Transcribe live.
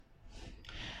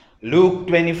Luke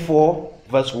 24,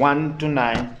 verse 1 to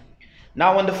 9.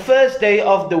 Now on the first day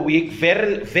of the week,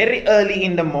 very, very early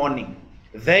in the morning,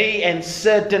 they and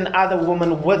certain other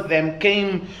women with them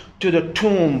came to the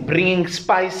tomb, bringing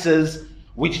spices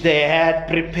which they had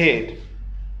prepared.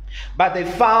 But they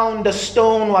found the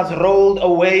stone was rolled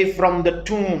away from the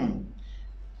tomb.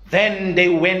 Then they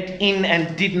went in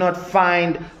and did not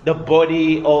find the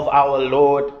body of our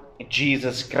Lord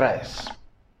Jesus Christ.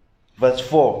 Verse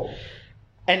 4.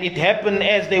 And it happened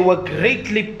as they were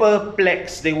greatly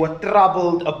perplexed, they were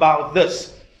troubled about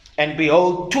this. And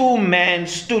behold, two men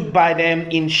stood by them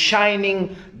in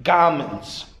shining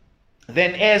garments.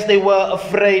 Then as they were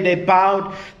afraid, they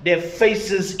bowed their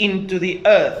faces into the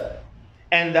earth.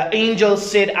 And the angel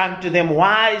said unto them,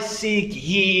 Why seek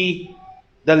ye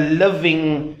the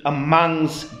living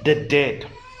amongst the dead?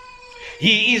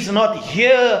 He is not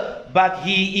here, but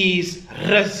he is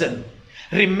risen.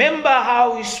 Remember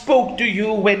how he spoke to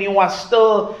you when he was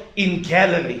still in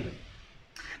Galilee.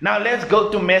 Now let's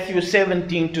go to Matthew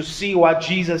 17 to see what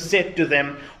Jesus said to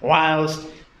them whilst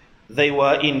they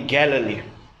were in Galilee.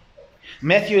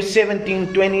 Matthew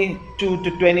 17, 22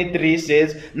 to 23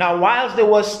 says, Now whilst they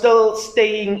were still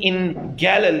staying in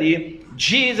Galilee,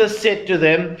 Jesus said to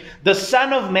them, The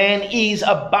Son of Man is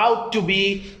about to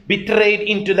be betrayed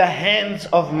into the hands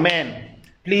of men.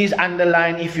 Please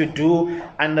underline, if you do,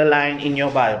 underline in your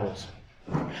Bibles.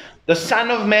 The Son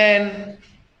of Man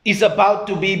is about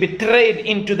to be betrayed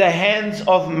into the hands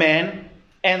of men,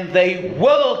 and they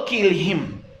will kill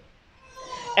him.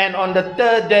 And on the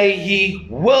third day he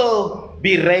will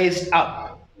be raised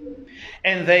up.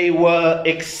 And they were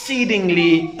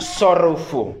exceedingly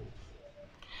sorrowful.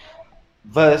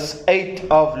 Verse 8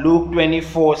 of Luke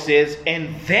 24 says,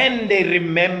 And then they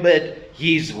remembered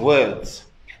his words.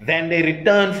 Then they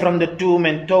returned from the tomb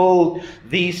and told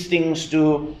these things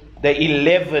to the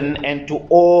 11 and to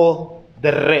all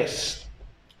the rest.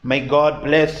 May God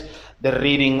bless the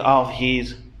reading of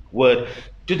his word.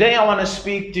 Today I want to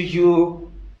speak to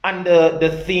you under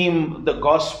the theme, the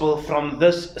gospel, from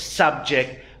this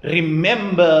subject.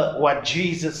 Remember what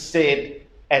Jesus said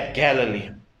at Galilee.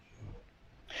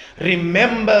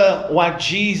 Remember what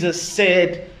Jesus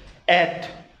said at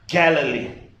Galilee.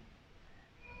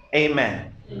 Amen.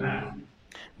 Amen.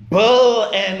 Bill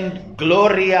and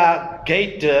Gloria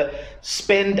Gator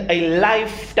spent a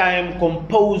lifetime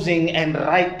composing and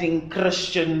writing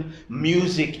Christian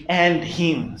music and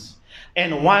hymns.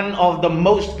 And one of the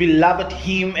most beloved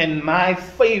hymn and my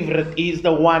favorite is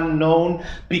the one known,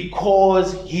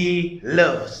 Because He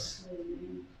Lives.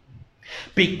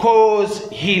 Because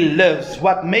He lives.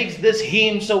 What makes this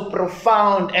hymn so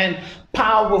profound and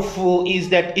powerful is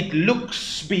that it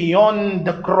looks beyond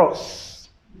the cross.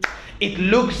 It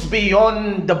looks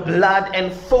beyond the blood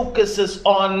and focuses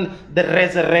on the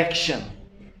resurrection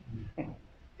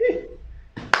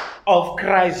of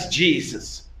Christ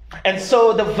Jesus. And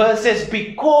so the verse says,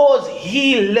 because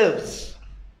He lives,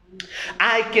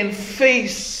 I can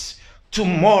face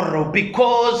tomorrow.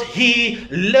 Because He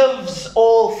lives,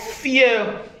 all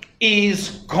fear is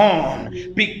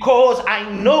gone. Because I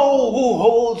know who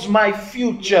holds my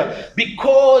future.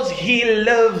 Because He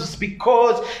lives.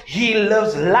 Because He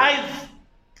lives. Life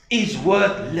is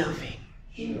worth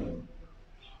living.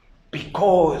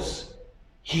 Because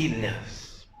He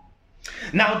lives.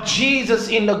 Now Jesus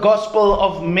in the Gospel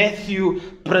of Matthew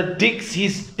predicts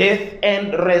His death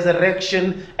and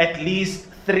resurrection at least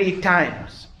 3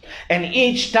 times. And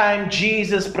each time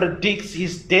Jesus predicts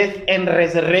His death and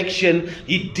resurrection,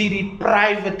 He did it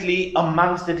privately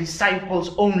amongst the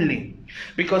disciples only.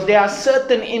 Because there are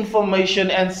certain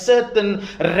information and certain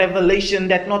revelation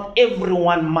that not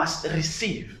everyone must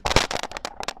receive.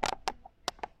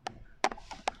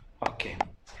 Okay.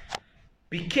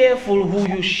 Be careful who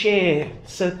you share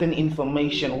certain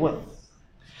information with.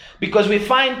 Because we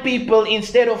find people,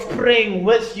 instead of praying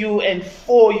with you and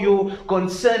for you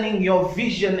concerning your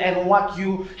vision and what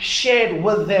you shared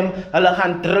with them, hulle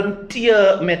gaan drink tee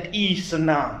met u se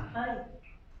naam.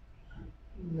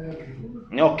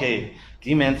 Okay,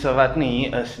 die mense wat nie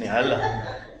hier is nie, hulle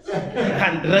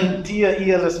gaan drink tee,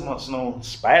 hier is mos nou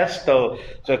baie stil.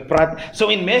 So ek praat.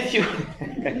 So in Matthew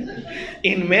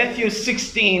in Matthew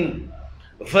 16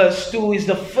 verse 2 is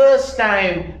the first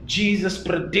time Jesus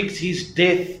predicts His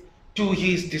death to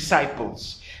His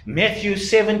disciples. Matthew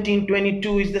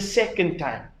 17:22 is the second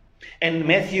time. And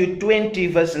Matthew 20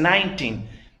 verse 19.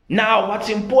 Now what's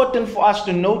important for us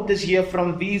to notice here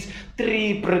from these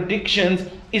 3 predictions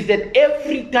is that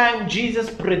every time Jesus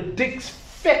predicts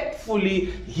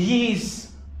factfully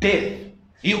His death,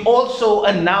 He also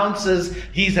announces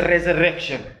His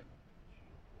resurrection.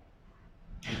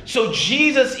 So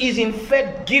Jesus is in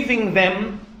fact giving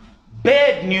them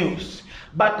bad news.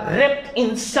 But wrapped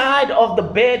inside of the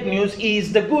bad news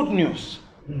is the good news.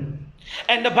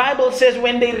 And the Bible says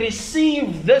when they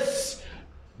received this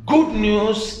good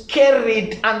news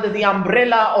carried under the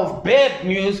umbrella of bad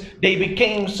news, they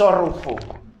became sorrowful.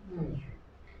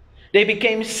 They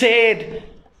became sad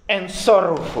and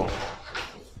sorrowful.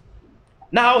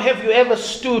 Now, have you ever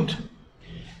stood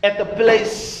at the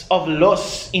place of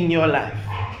loss in your life?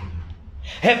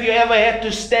 Have you ever had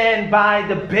to stand by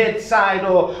the bedside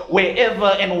or wherever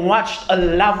and watched a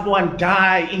loved one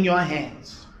die in your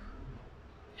hands?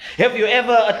 Have you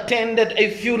ever attended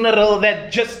a funeral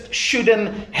that just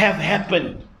shouldn't have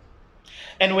happened?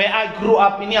 And where I grew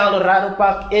up in Eldorado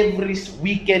Park, every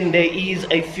weekend there is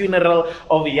a funeral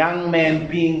of a young man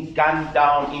being gunned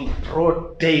down in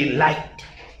broad daylight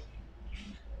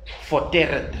for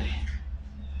territory.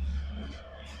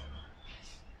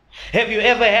 Have you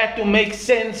ever had to make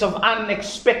sense of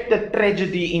unexpected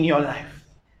tragedy in your life?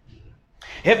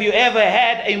 Have you ever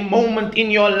had a moment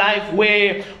in your life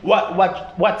where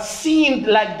what seemed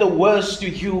like the worst to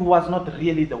you was not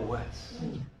really the worst?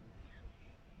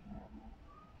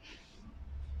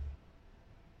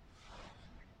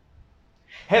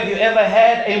 Have you ever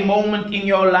had a moment in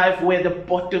your life where the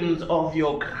bottoms of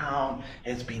your crown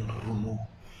has been removed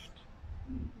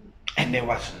and there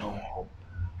was no hope?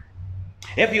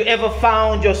 Have you ever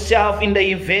found yourself in the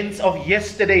events of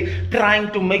yesterday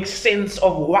trying to make sense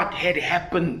of what had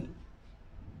happened?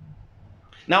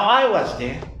 Now, I was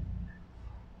there.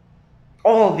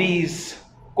 All these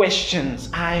questions,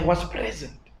 I was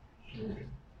present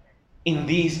in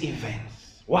these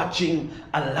events, watching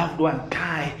a loved one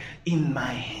die in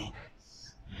my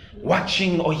hands,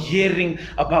 watching or hearing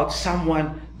about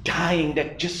someone dying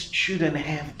that just shouldn't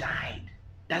have died.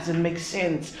 Doesn't make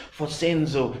sense for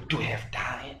Senzo to have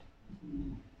died.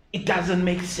 It doesn't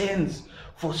make sense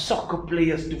for soccer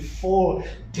players to fall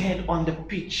dead on the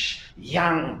pitch,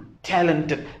 young,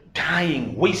 talented,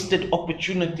 dying, wasted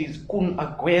opportunities. Kun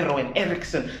Aguero and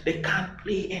Eriksen, they can't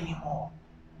play anymore.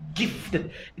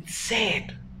 Gifted. It's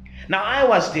sad. Now, I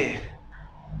was there,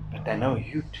 but I know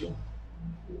you too.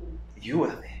 You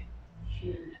were there.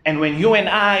 And when you and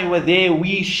I were there,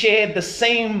 we shared the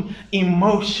same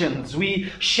emotions.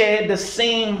 We shared the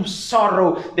same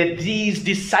sorrow that these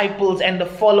disciples and the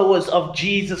followers of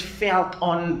Jesus felt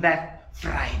on that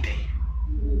Friday.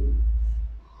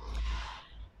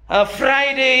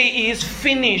 Friday is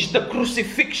finished. The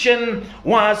crucifixion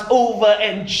was over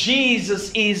and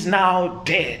Jesus is now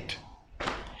dead.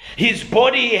 His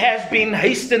body has been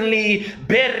hastily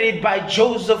buried by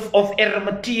Joseph of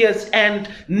Arimathea and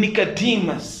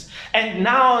Nicodemus. And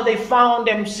now they found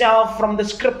themselves, from the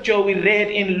scripture we read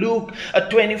in Luke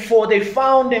 24, they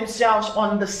found themselves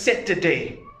on the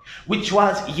Saturday, which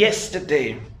was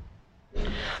yesterday.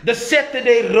 The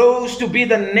Saturday rose to be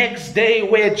the next day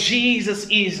where Jesus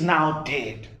is now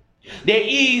dead. There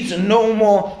is no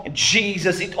more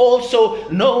Jesus. It's also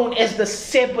known as the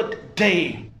Sabbath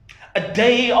day. A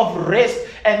day of rest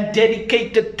and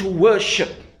dedicated to worship.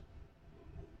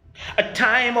 A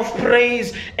time of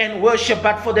praise and worship.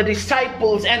 But for the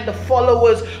disciples and the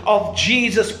followers of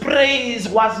Jesus, praise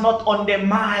was not on their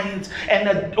minds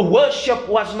and worship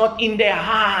was not in their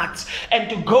hearts. And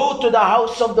to go to the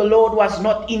house of the Lord was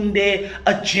not in their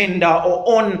agenda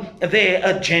or on their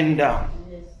agenda.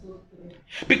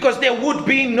 Because there would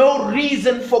be no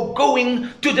reason for going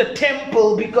to the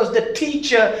temple because the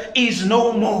teacher is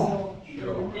no more.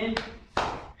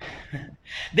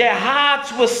 Their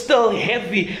hearts were still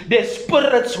heavy. Their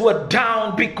spirits were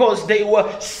down because they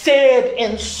were sad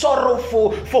and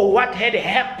sorrowful for what had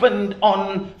happened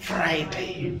on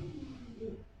Friday.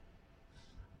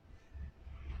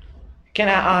 Can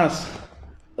I ask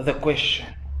the question?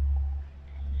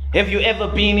 Have you ever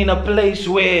been in a place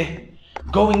where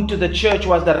going to the church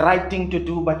was the right thing to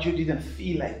do, but you didn't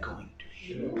feel like going to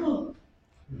it?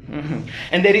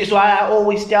 And that is why I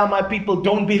always tell my people,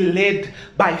 don't be led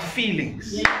by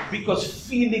feelings. Yes. Because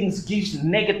feelings gives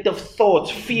negative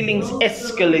thoughts. Feelings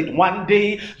escalate. One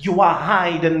day you are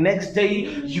high, the next day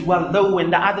you are low,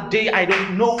 and the other day I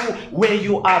don't know where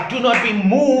you are. Do not be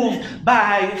moved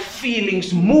by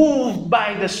feelings. Moved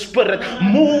by the Spirit.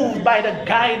 Moved by the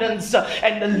guidance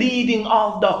and the leading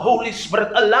of the Holy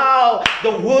Spirit. Allow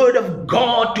the Word of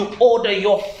God to order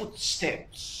your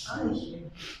footsteps.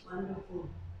 Wonderful.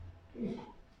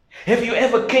 Have you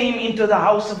ever came into the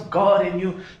house of God and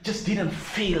you just didn't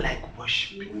feel like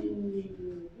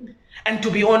worshiping? And to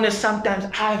be honest, sometimes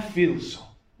I feel so.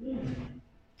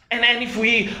 And if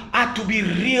we are to be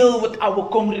real with our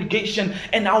congregation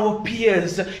and our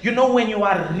peers, you know, when you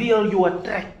are real, you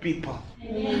attract people.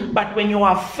 But when you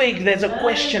are fake, there's a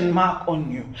question mark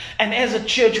on you. And as a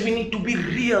church, we need to be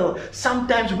real.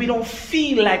 Sometimes we don't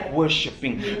feel like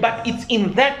worshiping, but it's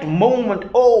in that moment,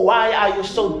 oh, why are you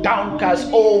so downcast?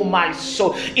 Oh, my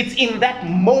soul. It's in that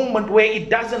moment where it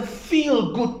doesn't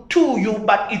feel good to you,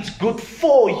 but it's good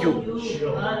for you.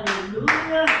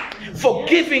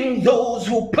 Forgiving those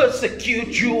who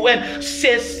persecute you and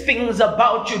says things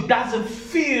about you doesn't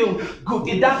feel good.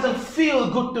 It doesn't feel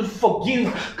good to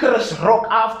forgive Chris Rock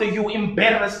after you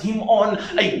embarrassed him on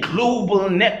a global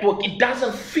network. It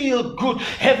doesn't feel good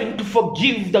having to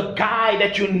forgive the guy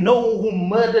that you know who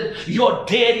murdered your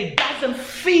dad. It doesn't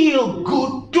feel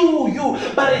good to you,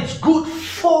 but it's good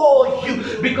for you,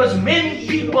 because many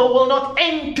people will not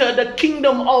enter the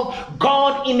kingdom of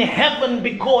God in heaven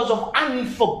because of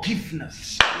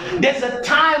unforgiveness. There's a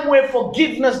time where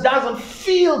forgiveness doesn't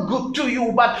feel good to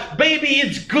you, but baby,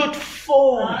 it's good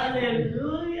for you.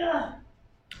 Hallelujah.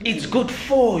 It's good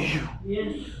for you.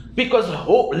 Yes. Because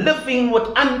living with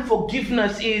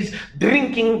unforgiveness is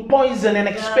drinking poison and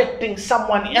expecting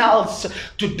someone else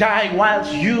to die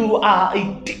whilst you are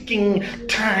a ticking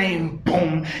time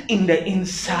bomb in the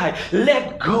inside.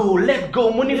 Let go, let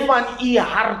go. Moenie van u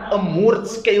hart 'n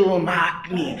moordskuil maak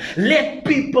nie. Let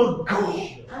people go.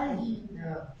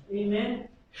 Amen.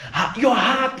 Your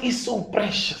heart is so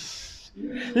precious.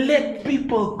 Let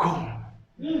people go.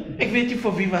 Ek weet nie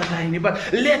vir wie was hy nie, but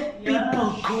let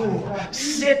people go.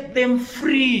 Set them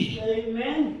free.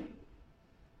 Amen.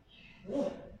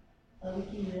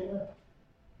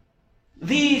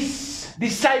 These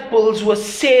disciples were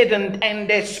saddened, and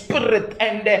their spirit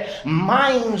and their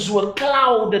minds were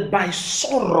clouded by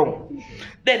sorrow,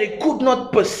 that they could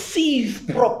not perceive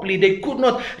properly, they could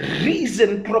not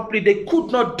reason properly, they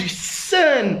could not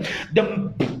discern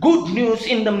the good news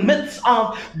in the midst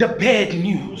of the bad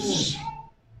news.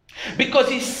 Because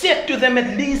he said to them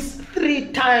at least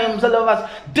 3 times, hulle was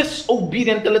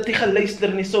disobedient, hulle het nie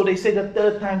geluister nie, so they said the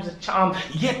 3rd time's a charm,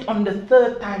 yet on the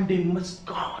 3rd time they missed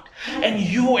God. And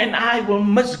you and I will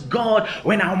miss God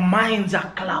when our minds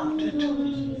are clouded.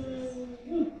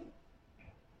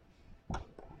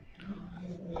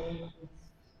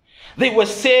 They were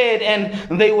sad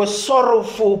and they were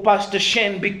sorrowful, Pastor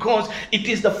Shen, because it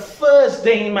is the first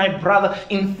day, my brother,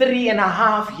 in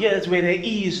 3.5 years where there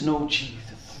is no Jesus.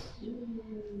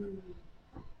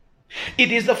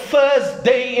 It is the first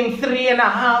day in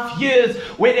 3.5 years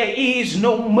where there is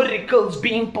no miracles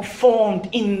being performed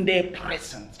in their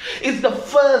presence. It's the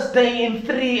first day in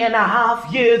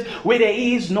 3.5 years where there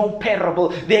is no parable,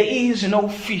 there is no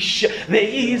fish, there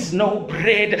is no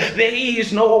bread, there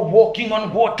is no walking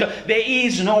on water, there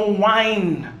is no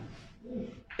wine.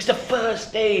 It's the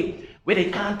first day where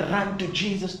they can't run to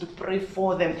Jesus to pray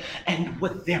for them and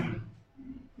with them.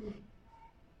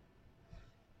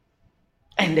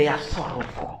 And they are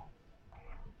sorrowful.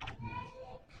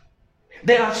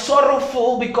 They are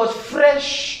sorrowful because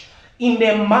fresh in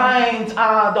their minds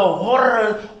are the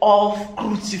horror of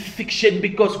crucifixion,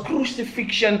 because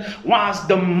crucifixion was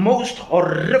the most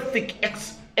horrific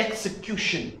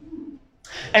execution.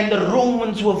 And the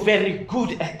Romans were very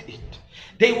good at it.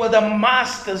 They were the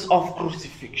masters of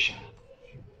crucifixion.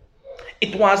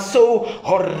 It was so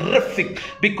horrific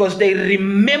because they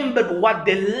remembered what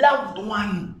their loved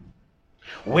one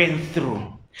went through,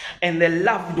 and the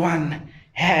loved one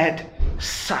had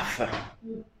suffered.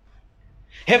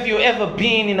 Have you ever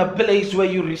been in a place where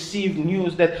you received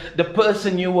news that the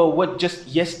person you were with just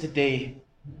yesterday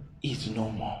is no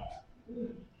more?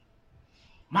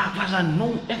 Maar was er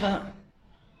no ever,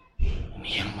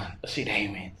 nee man, as it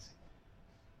happens,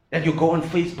 that you go on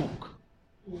Facebook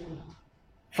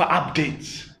for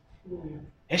updates?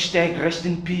 Hashtag rest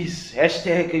in peace.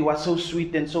 Hashtag it was so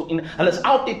sweet and so innocent. Hulle is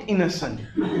altyd innocent.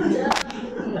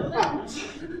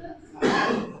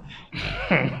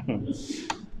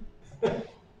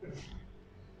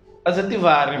 As a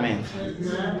environment.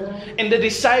 And the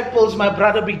disciples, my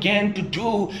brother, began to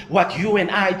do what you and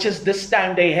I, just this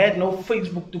time they had no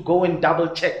Facebook to go and double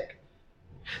check.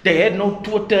 They had no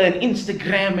Twitter and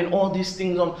Instagram and all these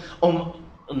things om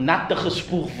nat te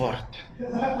gespoeg word.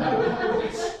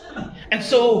 And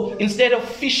so, instead of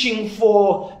fishing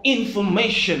for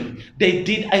information, they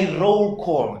did a roll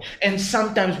call. And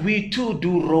sometimes we too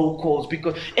do roll calls,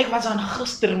 because ek was aan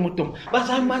gister met hom. Was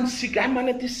hy man siek? Hy man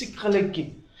het nie siek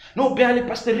gelykie. Nou bel die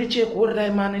Pastor Richie, ek hoor hy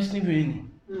man is nie weer nie.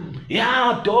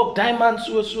 Ja, dog, die man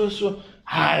so.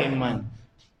 Hi man.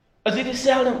 As it is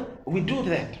seldom, we do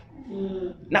that.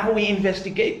 Now we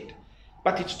investigate,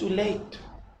 but it's too late.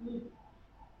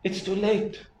 It's too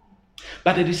late.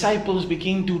 But the disciples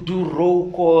begin to do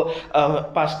roll call,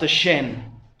 Pastor Shen.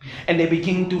 And they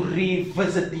begin to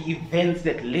revisit the events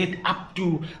that led up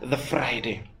to the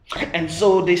Friday. And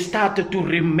so they started to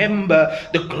remember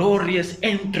the glorious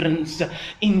entrance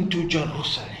into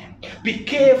Jerusalem. Be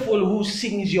careful who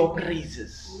sings your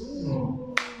praises.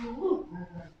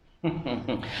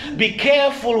 Be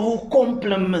careful who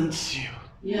compliments you.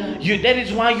 That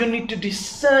is why you need to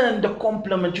discern the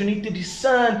compliment. You need to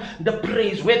discern the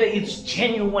praise, whether it's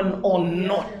genuine or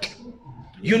not.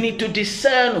 You need to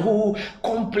discern who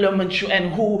compliments you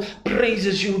and who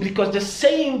praises you, because the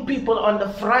same people on the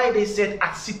Friday said,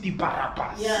 Asiti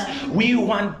Barabbas. We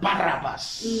want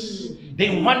Barabbas.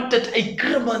 They wanted a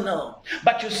criminal.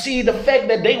 But you see, the fact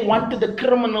that they wanted a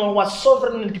criminal was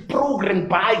sovereignly programmed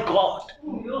by God.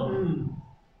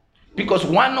 Because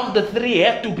one of the three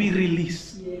had to be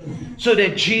released so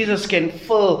that Jesus can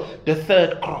fill the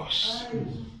third cross.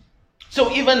 So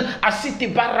even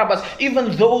Asiti Barabbas,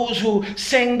 even those who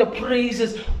sang the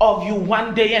praises of you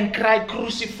one day and cried,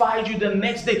 crucified you the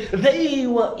next day, they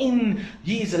were in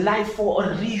his life for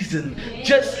a reason.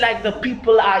 Just like the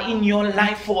people are in your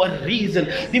life for a reason.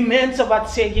 Die mense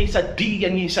wat sê jy's 'n die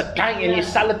en jy's 'n die en jy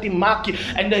sal dit nie maak nie,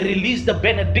 and they release the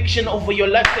benediction over your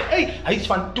life. Say, hey, hy's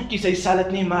van toekies, hy sal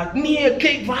dit nie maak. Nee,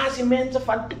 kyk waar is die mense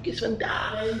van toekies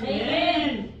vandag?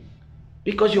 Amen.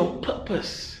 Because your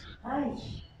purpose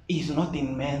is not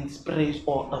in man's praise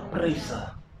or appraisal,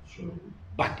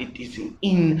 but it is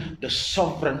in the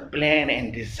sovereign plan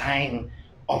and design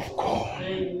of God.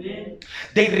 Amen.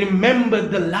 They remembered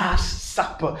the Last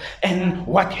Supper and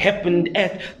what happened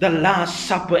at the Last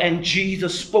Supper, and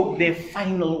Jesus spoke their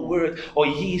final word, or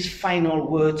his final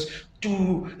words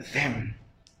to them.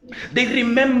 They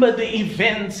remember the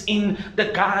events in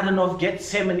the Garden of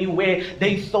Gethsemane, where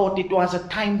they thought it was a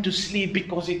time to sleep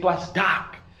because it was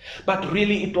dark. But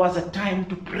really it was a time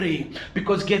to pray,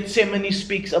 because Gethsemane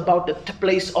speaks about the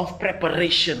place of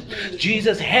preparation.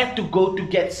 Jesus had to go to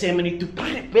Gethsemane to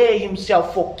prepare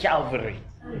himself for Calvary.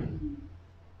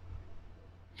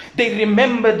 They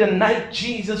remember the night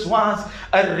Jesus was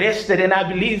arrested, and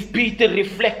I believe Peter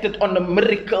reflected on the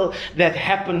miracle that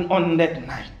happened on that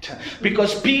night.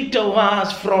 Because Peter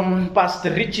was from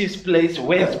Pastor Richie's place,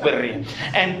 Westbury,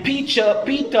 and Peter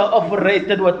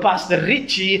operated with Pastor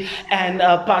Richie and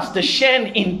Pastor Shen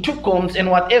in Tucombs,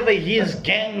 and whatever his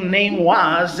gang name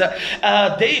was,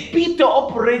 Peter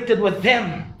operated with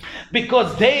them.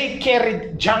 Because they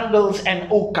carried jungles and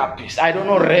okapis. I don't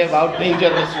know, Rev, how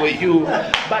dangerous were you?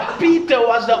 But Peter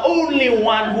was the only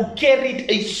one who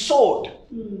carried a sword.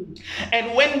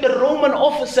 And when the Roman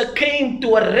officer came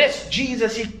to arrest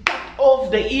Jesus, he cut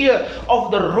off the ear of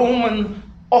the Roman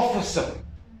officer.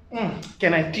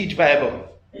 Can I teach Bible?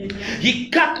 He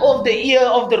cut off the ear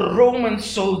of the Roman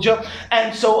soldier,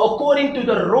 and so according to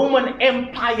the Roman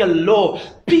Empire law,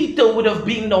 Peter would have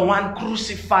been the one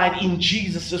crucified in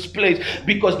Jesus' place,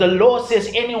 because the law says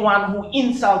anyone who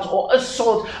insults or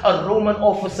assaults a Roman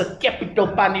officer, capital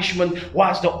punishment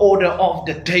was the order of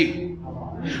the day.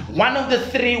 One of the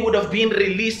three would have been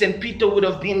released and Peter would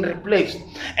have been replaced,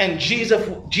 and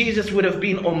Jesus would have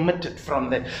been omitted from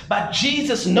that. But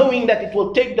Jesus, knowing that it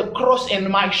will take the cross and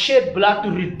my shed blood to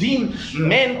redeem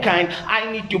mankind,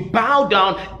 I need to bow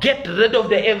down, get rid of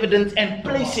the evidence and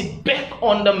place it back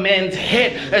on the man's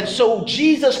head. And so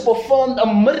Jesus performed a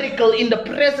miracle in the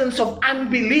presence of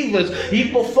unbelievers. He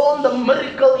performed a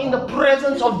miracle in the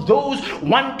presence of those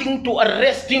wanting to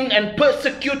arrest him and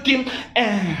persecute him,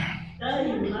 and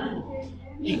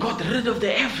he got rid of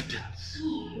the evidence.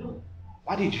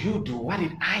 What did you do? What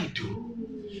did I do?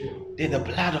 That the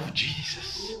blood of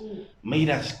Jesus made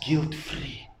us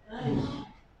guilt-free.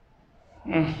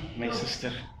 My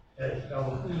sister.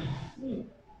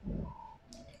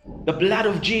 The blood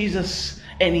of Jesus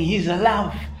and his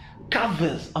love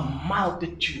covers a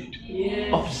multitude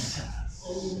of sins.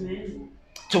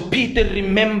 So Peter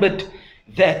remembered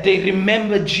that. They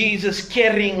remembered Jesus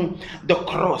carrying the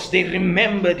cross. They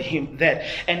remembered him that.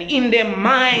 And in their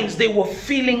minds, they were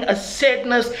feeling a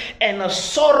sadness and a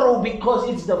sorrow, because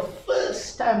it's the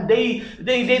first time they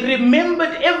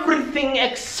remembered everything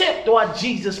except what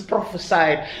Jesus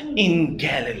prophesied in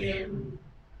Galilee.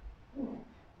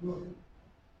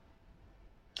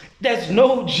 There's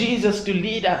no Jesus to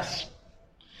lead us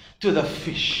to the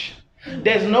fish.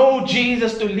 There's no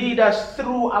Jesus to lead us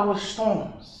through our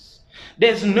storms.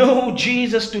 There's no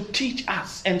Jesus to teach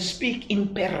us and speak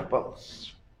in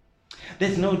parables.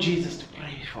 There's no Jesus to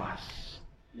pray for us.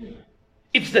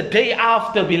 It's the day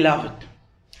after, beloved.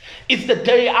 It's the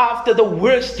day after the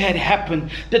worst had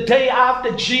happened. The day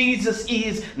after Jesus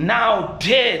is now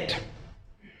dead.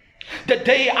 The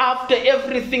day after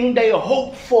everything they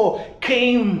hoped for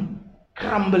came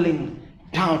crumbling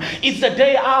down. It's the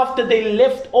day after they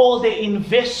left all their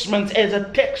investments as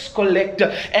a tax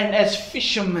collector and as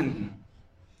fishermen.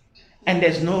 And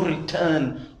there's no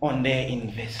return on their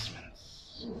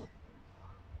investments.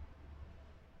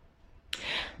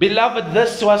 Beloved,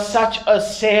 this was such a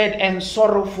sad and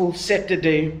sorrowful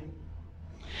Saturday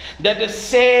that the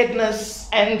sadness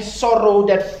and sorrow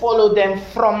that followed them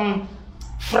from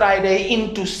Friday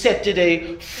into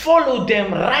Saturday followed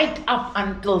them right up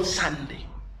until Sunday.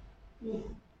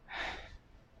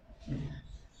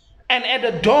 And at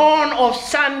the dawn of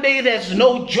Sunday, there's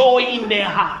no joy in their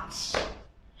hearts.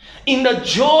 In the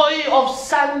joy of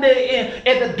Sunday,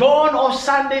 at the dawn of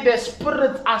Sunday, their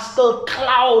spirits are still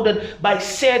clouded by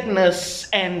sadness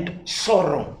and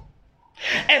sorrow.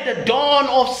 At the dawn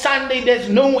of Sunday, there's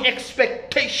no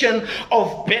expectation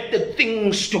of better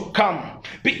things to come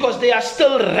because they are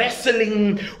still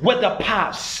wrestling with the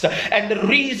past. And the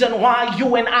reason why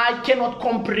you and I cannot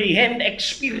comprehend,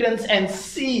 experience, and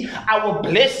see our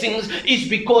blessings is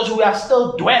because we are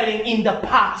still dwelling in the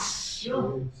past.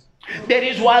 That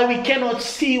is why we cannot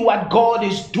see what God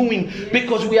is doing,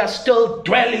 because we are still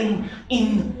dwelling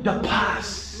in the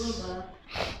past.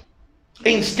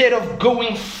 Instead of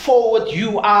going forward,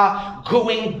 you are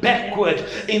going backward.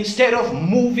 Instead of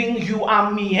moving, you are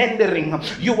meandering.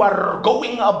 You are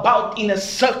going about in a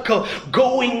circle,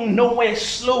 going nowhere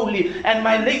slowly. And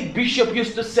my late bishop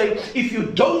used to say, if you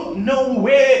don't know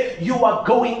where you are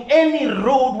going, any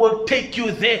road will take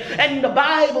you there. And the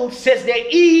Bible says there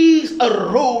is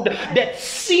a road that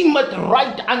seemeth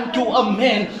right unto a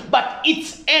man, but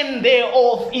its end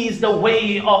thereof is the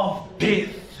way of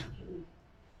death.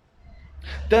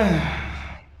 The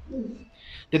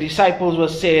disciples were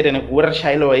sad, and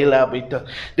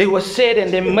they were sad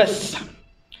and they missed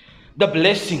the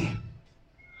blessing.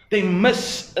 They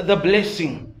missed the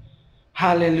blessing.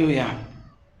 Hallelujah.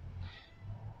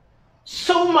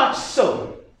 So much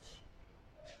so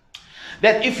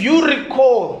that if you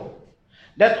recall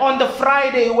that on the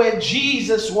Friday where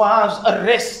Jesus was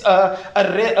arrested,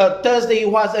 Thursday he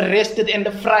was arrested, and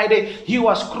the Friday he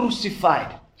was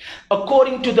crucified.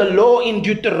 According to the law in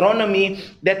Deuteronomy,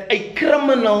 that a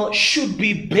criminal should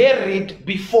be buried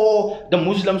before, the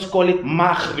Muslims call it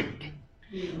Maghrib,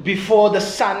 before the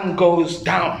sun goes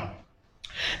down.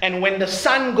 And when the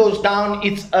sun goes down,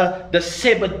 it's the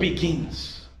Sabbath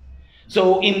begins.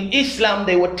 So in Islam,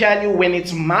 they will tell you when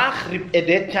it's Maghrib at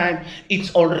that time,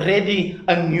 it's already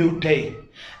a new day.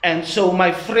 And so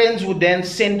my friends would then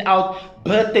send out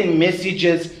birthday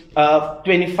messages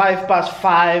 25 past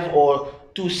 5 or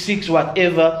to 6,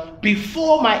 whatever,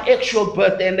 before my actual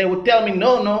birthday, and they would tell me,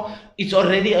 no, it's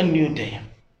already a new day.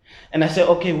 And I said,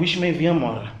 okay, wish me weer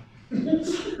more.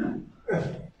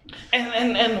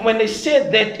 And when they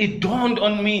said that, it dawned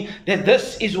on me that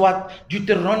this is what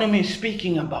Deuteronomy is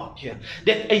speaking about here.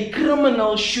 That a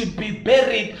criminal should be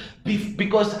buried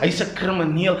because he's a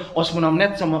crimineel. Ons moet hom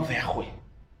net sommer weggooi.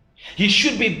 He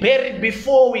should be buried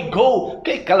before we go.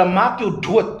 Kyk, hulle maak jou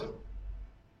dood.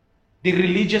 Die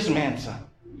religious mense.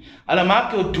 Hulle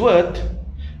maak jou dood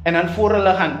en dan voor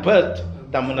hulle gaan bid,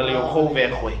 dan moet hulle jou gou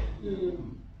weggooi.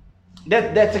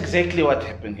 That's exactly what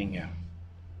happened here.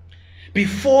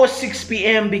 Before 6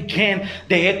 p.m. began,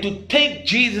 they had to take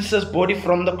Jesus' body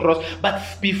from the cross. But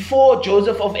before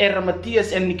Joseph of Arimathea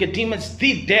and Nicodemus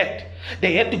did that,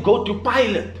 they had to go to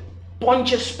Pilate,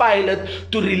 Pontius Pilate,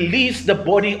 to release the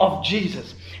body of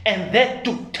Jesus. And that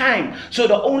took time. So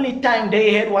the only time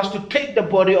they had was to take the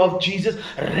body of Jesus,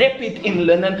 wrap it in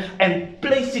linen, and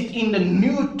place it in the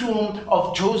new tomb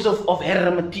of Joseph of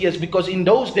Arimathea. Because in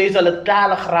those days, hulle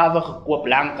tale grawe gekoop,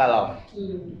 lank al.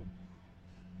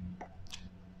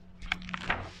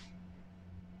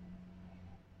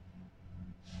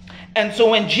 And so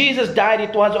when Jesus died,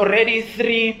 it was already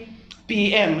 3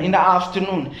 p.m. in the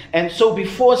afternoon. And so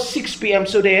before 6 p.m.,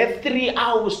 so they had 3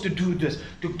 hours to do this,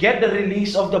 to get the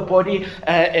release of the body,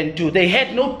 they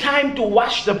had no time to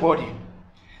wash the body.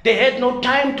 They had no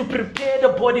time to prepare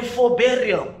the body for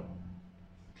burial.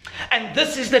 And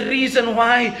this is the reason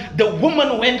why the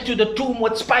woman went to the tomb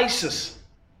with spices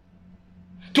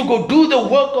to go do the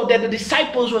work that the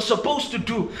disciples were supposed to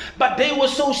do. But they were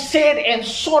so sad and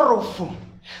sorrowful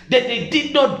that they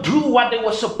did not do what they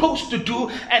were supposed to do,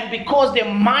 and because their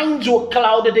minds were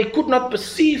clouded, they could not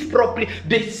perceive properly,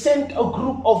 they sent a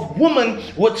group of women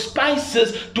with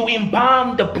spices to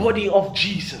embalm the body of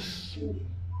Jesus.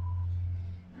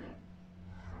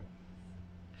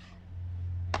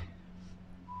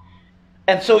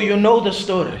 And so you know the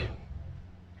story.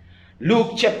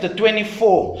 Luke chapter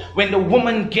 24, when the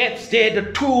woman gets there,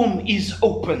 the tomb is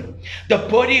open. The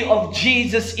body of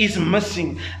Jesus is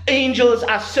missing. Angels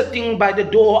are sitting by the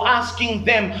door asking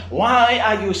them, why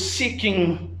are you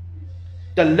seeking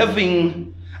the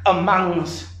living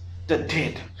amongst the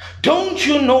dead? Don't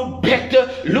you know better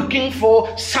looking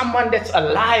for someone that's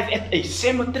alive at a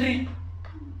cemetery?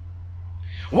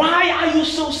 Why are you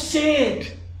so sad?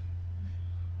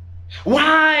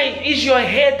 Why is your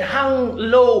head hung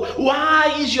low?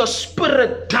 Why is your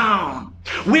spirit down?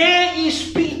 Where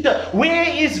is Peter? Where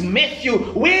is Matthew?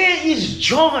 Where is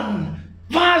John?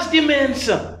 Waar's die mense?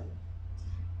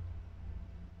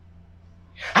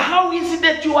 How is it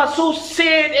that you are so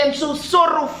sad and so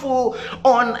sorrowful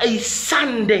on a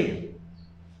Sunday?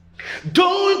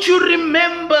 Don't you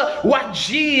remember what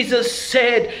Jesus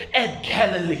said at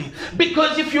Galilee?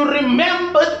 Because if you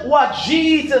remembered what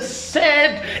Jesus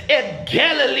said at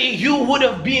Galilee, you would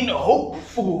have been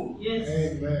hopeful. Yes.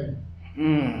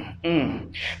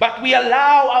 Amen. But we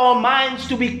allow our minds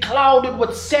to be clouded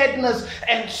with sadness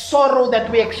and sorrow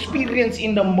that we experience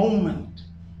in the moment.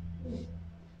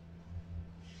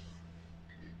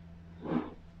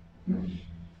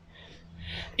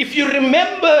 If you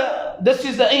remember, this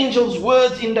is the angel's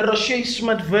words in the Roche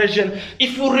Smith version.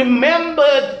 If you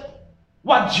remembered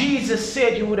what Jesus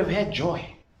said, you would have had joy.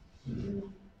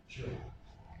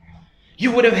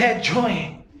 You would have had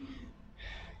joy.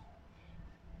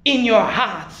 In your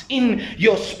hearts, in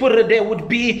your spirit, there would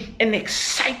be an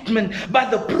excitement. But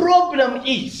the problem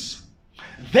is,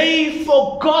 they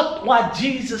forgot what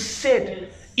Jesus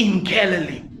said in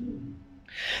Galilee.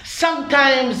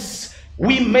 Sometimes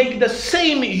we make the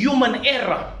same human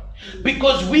error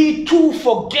because we too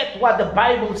forget what the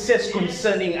Bible says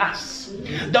concerning us.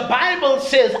 The Bible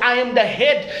says, I am the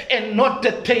head and not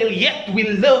the tail, yet we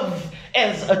live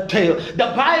as a tail.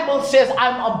 The Bible says,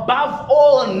 I'm above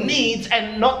all needs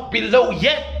and not below,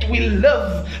 yet we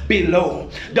live below.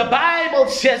 The Bible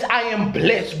says, I am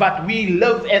blessed, but we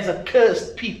live as a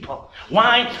cursed people.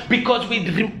 Why? Because we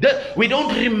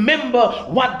don't remember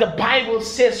what the Bible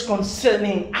says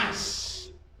concerning us.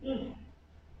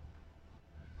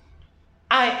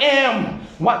 I am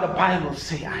what the Bible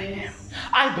says I am.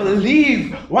 I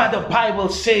believe what the Bible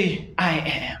says I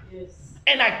am. Yes.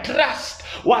 And I trust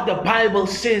what the Bible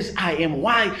says I am.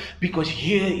 Why? Because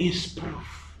here is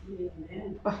proof.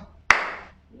 Amen.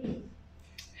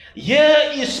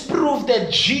 Here is proof that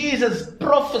Jesus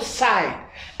prophesied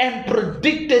and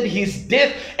predicted his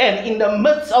death, and in the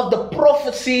midst of the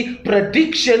prophecy,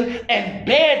 prediction, and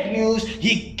bad news,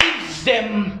 he gives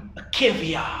them a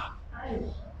caveat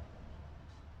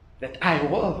that I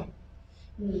will.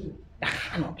 Ek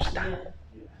gaan opstaan.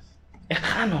 Ek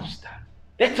gaan opstaan.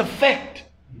 That's a fact.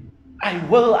 I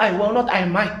will not, I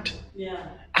might. Yeah.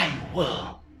 I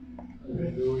will.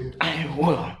 Hallelujah. I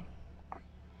will.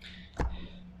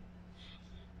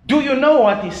 Do you know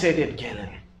what he said at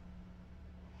Galilee?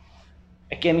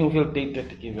 Ek ken nie hoeveel tyd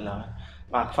dit ek wil hê,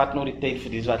 maar ek vat nou die tyd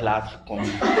vir dis wat laat gekom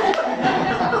het.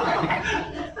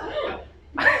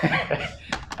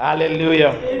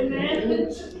 Hallelujah.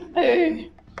 Amen. Hey.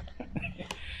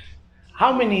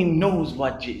 How many knows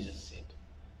what Jesus said?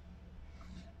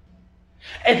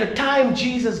 At the time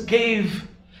Jesus gave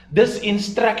this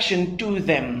instruction to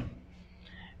them,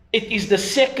 it is the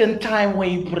second time where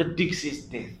he predicts his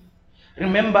death.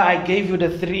 Remember, I gave you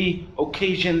the 3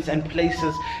 occasions and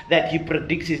places that he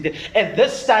predicts his death. At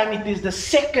this time, it is the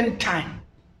second time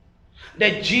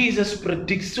that Jesus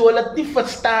predicts. So hulle het nie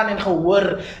verstaan en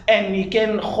gehoor en jy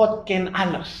ken God ken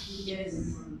alles. Yes.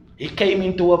 He came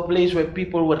into a place where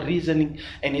people were reasoning,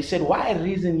 and he said, why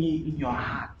reason ye in your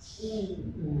hearts?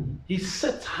 He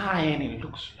sits high and he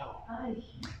looks low.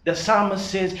 The psalmist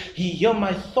says, he hears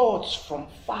my thoughts from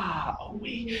far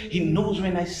away. He knows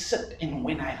when I sit and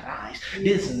when I rise.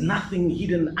 There's nothing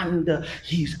hidden under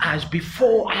his eyes.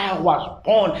 Before I was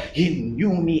born, he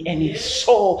knew me and he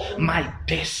saw my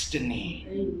destiny.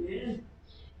 Amen.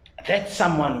 That's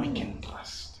someone we can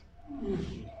trust.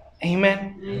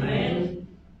 Amen. Amen.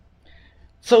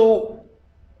 So,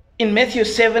 in Matthew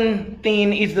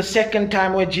 17 is the second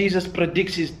time where Jesus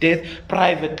predicts his death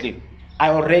privately. I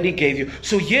already gave you.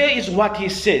 So here is what he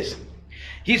says.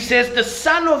 He says, the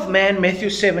Son of Man,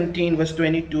 Matthew 17 verse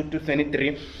 22 to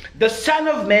 23, the Son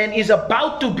of Man is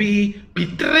about to be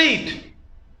betrayed.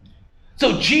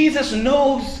 So Jesus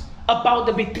knows about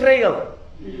the betrayal.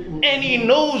 And he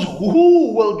knows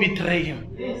who will betray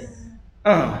him. Yes.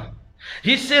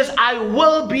 He says, I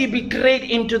will be betrayed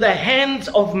into the hands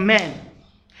of men,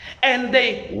 and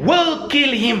they will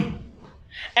kill him.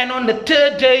 And on the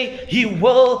 3rd day, he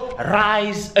will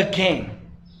rise again.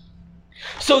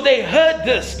 So they heard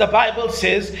this, the Bible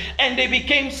says, and they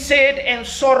became sad and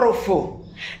sorrowful.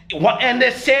 And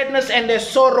their sadness and their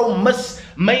sorrow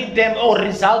made them, or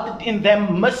resulted in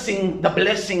them missing the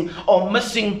blessing or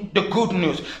missing the good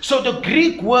news. So the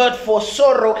Greek word for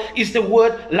sorrow is the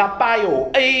word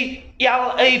lapio,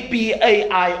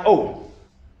 L-A-P-A-I-O.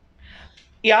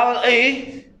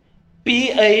 L-A-P-A-I-O.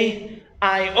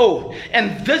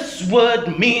 And this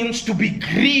word means to be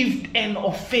grieved and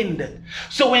offended.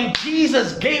 So when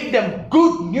Jesus gave them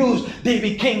good news, they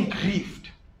became grieved.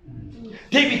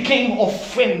 They became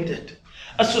offended.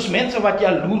 As soos mense wat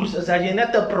jaloers is, as jy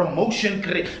net 'n promotion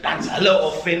kry, dan's hulle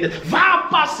offended. Waar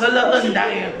pas hulle in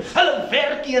daai? Hulle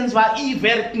werk eens waar u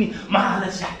werk nie, maar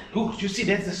hulle sê, look, you see,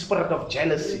 that's the spirit of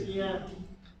jealousy. Yeah.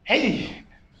 Hey,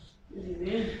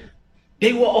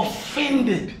 they were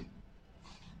offended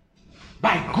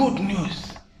by good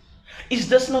news. Is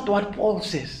this not what Paul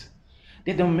says?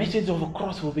 That the message of the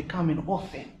cross will become an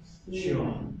offense.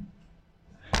 Sure.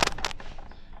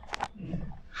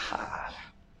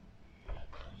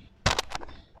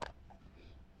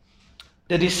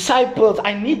 The disciples,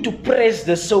 I need to press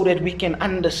this so that we can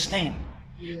understand.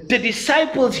 The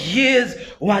disciples hears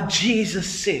what Jesus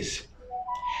says.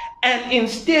 And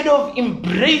instead of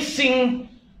embracing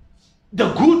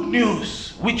the good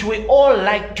news, which we all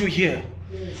like to hear,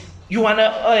 you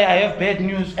wanna, oh yeah, I have bad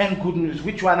news and good news.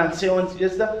 Which one and say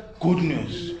is the good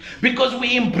news? Because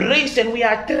we embrace and we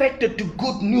are attracted to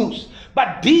good news.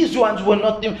 But these ones were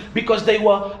not, because they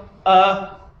were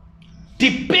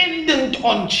dependent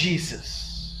on Jesus.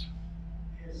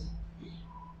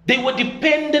 They were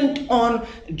dependent on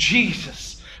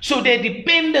Jesus. So their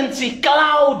dependency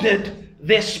clouded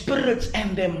their spirits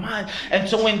and their mind. And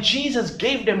so when Jesus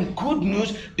gave them good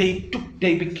news, they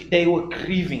were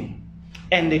grieving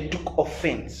and they took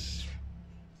offense.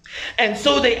 And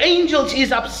so the angels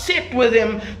is upset with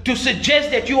them to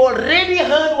suggest that you already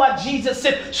heard what Jesus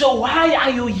said. So why are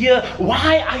you here?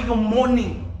 Why are you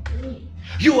mourning?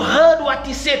 You heard what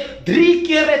he said. 3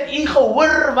 keer het u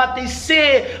gehoor wat hy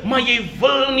sê, maar jy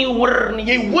wil nie hoor nie.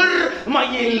 Jy hoor, maar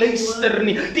jy luister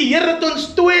nie. Die Here het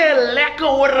ons 2 lekker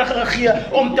ore gegee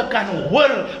om te kan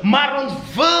hoor, maar ons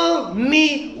wil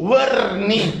nie hoor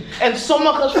nie. En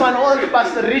sommiges van ons,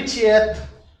 Pastor Richie,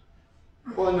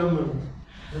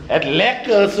 het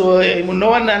lekker so, jy moet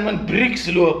nou en dan met Bricks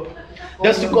loop.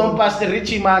 Dus toe kom Pastor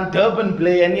Richie maar in Durban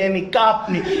bly en nie in die Kaap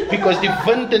nie, because die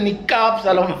wind in die Kaap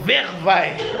sal hom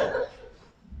wegwaai.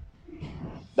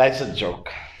 That's a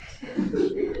joke.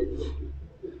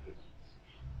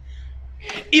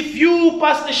 If you,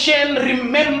 Pastor Shen,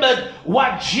 remembered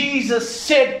what Jesus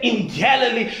said in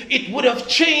Galilee, it would have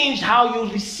changed how you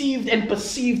received and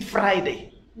perceived Friday.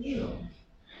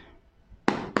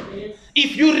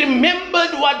 If you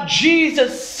remembered what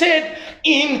Jesus said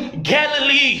in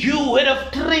Galilee, you would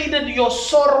have traded your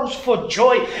sorrows for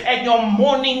joy and your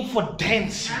mourning for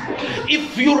dancing.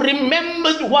 If you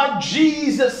remembered what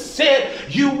Jesus said,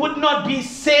 you would not be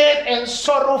sad and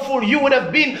sorrowful. You would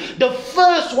have been the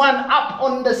first one up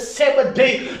on the Sabbath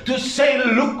day to say,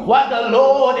 look what the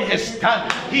Lord has done.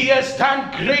 He has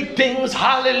done great things.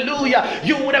 Hallelujah.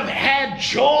 You would have had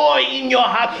joy in your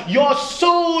heart. Your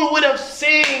soul would have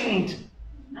sing.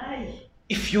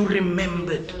 If you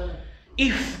remembered.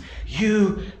 If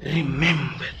you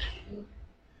remembered.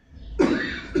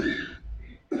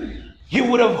 You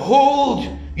would have held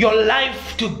your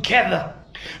life together.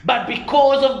 But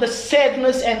because of the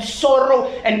sadness and sorrow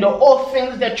and the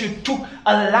offense that you took,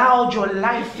 allowed your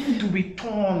life to be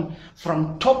torn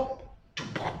from top to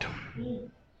bottom.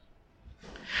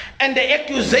 And the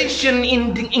accusation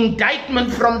in the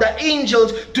indictment from the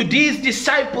angels to these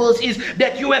disciples is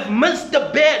that you have missed the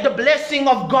blessing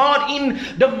of God in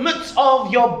the midst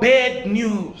of your bad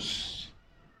news.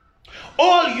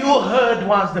 All you heard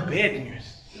was the bad news.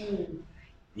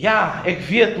 Ja, ek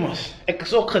weet mos, ek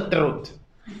is ook getroud.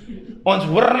 Ons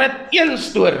hoor net een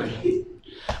storie.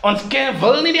 Ons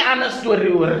wil nie die ander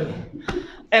storie hoor nie.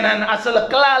 En dan as hulle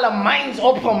klaar hulle minds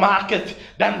opgemaak het,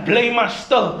 dan bly maar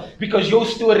stil, because jou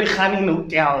storie gaan nie nou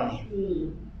tel nie.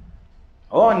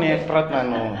 Oh nee, ek praat maar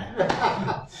nou.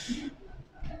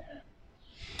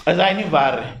 Is hy nie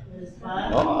waar?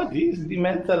 Oh, die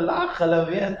mense lag, hulle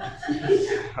weet.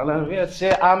 Hulle weet,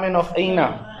 sê amen of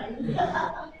eina.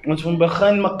 Ons moet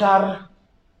begin mekaar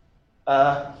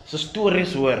se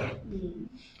stories hoor.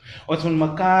 Ons moet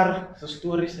mekaar se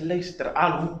stories luister.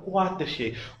 Al hoe kwaad is jy,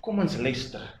 kom ons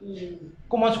luister.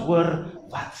 Kom ons hoor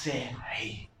wat sê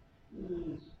hy.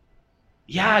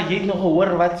 Ja, jy het nog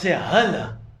gehoor wat sê hulle.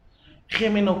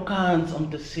 Geef my nou kans om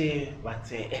te sê wat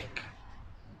sê ek.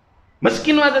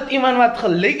 Miskien was dit iemand wat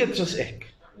gelyk het soos ek.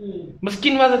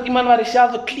 Miskien was dit iemand wat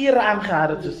dieselfde klere aangehad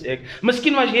het soos ek.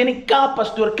 Miskien was jy in die Kaap,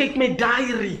 pastoor, kyk my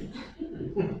diary.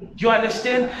 You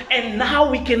understand? And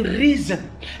now we can reason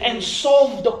and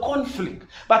solve the conflict.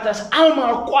 But as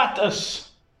almal kwaad is,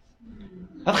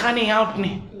 dat gaan nie help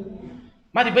nie.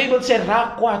 Maar die Bybel sê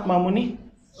raak kwaad, maar moenie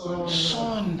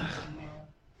sondig nie.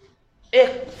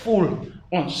 Ek voel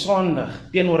ons sondig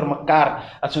teenoor mekaar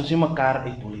as ons nie mekaar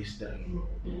uitluister nie.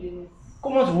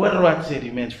 Kom ons hoor wat sê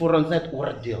die mens voor ons net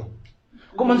oordeel.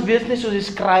 Kom ons wees nie soos die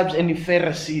scribes en die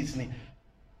Pharisees nie.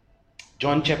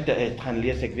 John chapter 8, gaan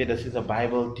lees, ek weet this is a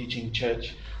Bible teaching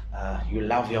church. You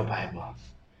love your Bible.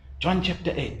 John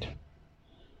chapter 8.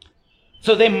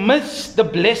 So they miss the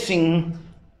blessing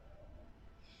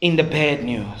in the bad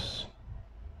news.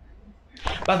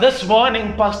 But this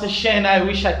morning, Pastor Shane, I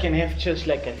wish I can have church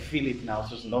like I feel it now,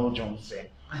 soos Noel Jones sê.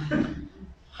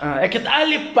 Ek het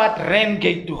al die pad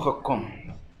Randgate toe gekom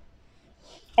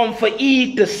om vir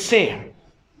u te sê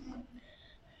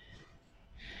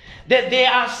that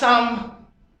there are some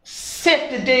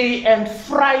Saturday and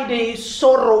Friday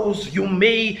sorrows you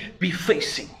may be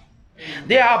facing.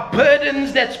 There are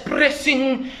burdens that's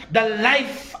pressing the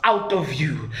life out of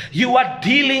you. You are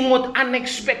dealing with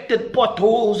unexpected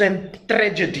potholes and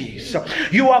tragedies.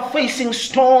 You are facing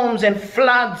storms and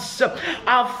floods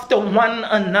after one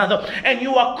another. And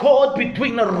you are caught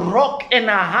between a rock and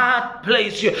a hard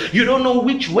place. You don't know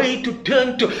which way to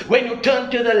turn to. When you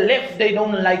turn to the left, they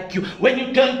don't like you. When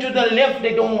you turn to the left,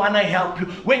 they don't want to help you.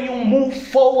 When you move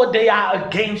forward, they are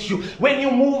against you. When you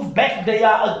move back, they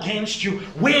are against you.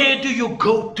 Where do you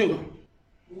go to?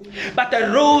 But I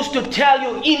rose to tell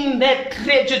you, in that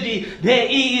tragedy, there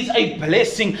is a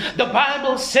blessing. The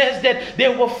Bible says that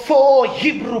there were 4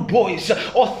 Hebrew boys,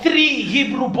 or 3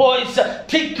 Hebrew boys,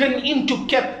 taken into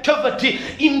captivity,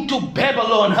 into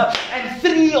Babylon. And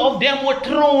 3 of them were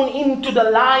thrown into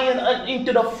the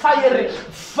fiery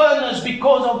furnace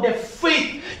because of their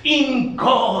faith in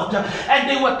God. And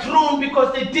they were thrown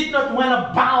because they did not want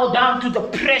to bow down to the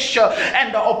pressure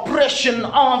and the oppression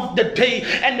of the day.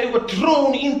 And they were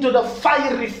thrown into the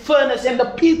fiery furnace, and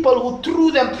the people who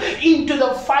threw them into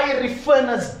the fiery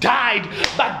furnace died.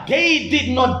 But they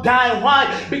did not die. Why?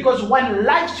 Because when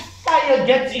life's fire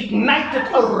gets ignited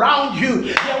around you,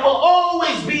 there will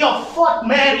always be a 4th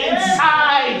man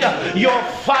inside your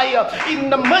fire.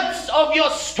 In the midst of your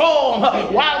storm,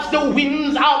 whilst the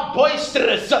winds are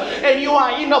boisterous and you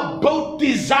are in a boat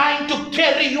designed to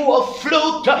carry you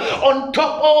afloat on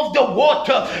top of the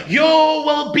water, you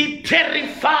will be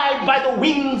terrified by the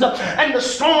winds and the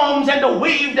storms and the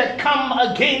wave that come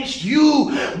against you.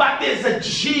 But there's a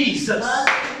Jesus.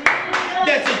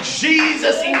 There's a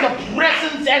Jesus in the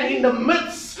presence and in the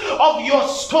midst of your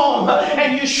storm,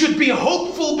 and you should be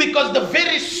hopeful, because the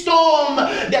very storm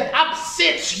that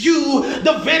upsets you,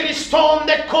 the very storm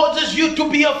that causes you to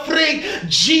be afraid,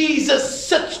 Jesus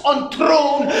sits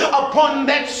enthroned upon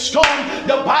that storm.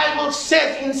 The Bible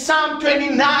says in Psalm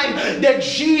 29 that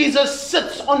Jesus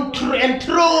sits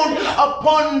enthroned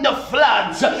upon the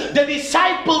floods. The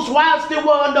disciples, whilst they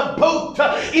were on the boat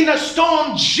in a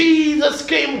storm, Jesus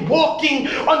came walking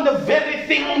on the very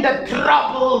thing that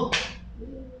troubled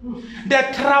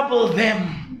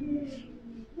them.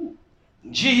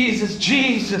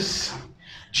 Jesus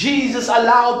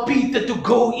allowed Peter to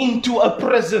go into a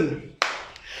prison.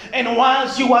 And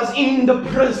whilst he was in the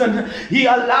prison, he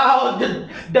allowed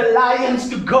the lions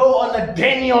to go on a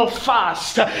Daniel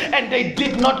fast. And they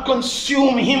did not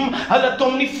consume him,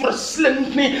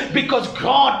 because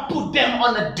God put them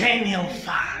on a Daniel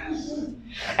fast.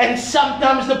 And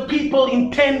sometimes the people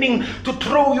intending to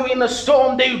throw you in a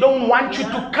storm, they don't want you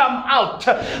to come out.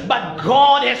 But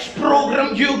God has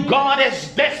programmed you, God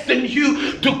has destined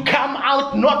you to come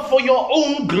out, not for your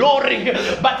own glory,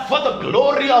 but for the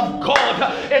glory of God.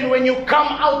 And when you come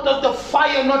out of the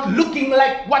fire, not looking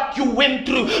like what you went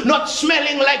through, not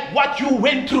smelling like what you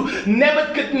went through,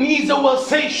 Nebuchadnezzar will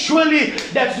say, surely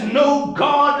there's no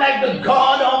God like the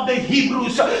God of the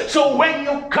Hebrews. So when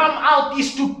you come out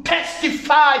is to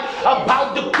testify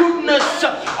about the goodness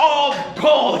of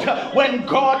God. When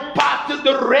God parted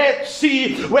the Red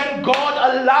Sea, when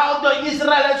God allowed the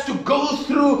Israelites to go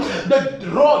through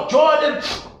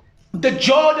the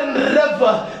Jordan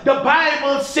River, the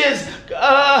Bible says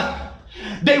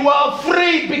they were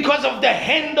afraid because of the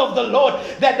hand of the Lord,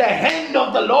 that the hand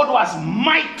of the Lord was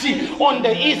mighty on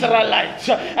the Israelites.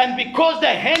 And because the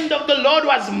hand of the Lord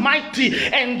was mighty,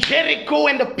 and Jericho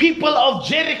and the people of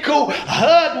Jericho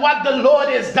heard what the Lord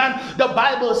has done, the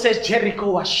Bible says Jericho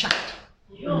was shut.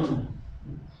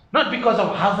 Not because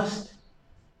of harvest.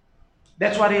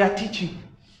 That's what they are teaching.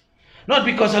 Not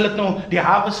because hulle nou die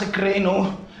harvest gekry,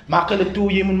 no. Maak hulle toe,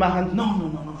 jy moet my hand. No.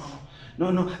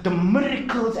 The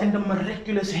miracles and the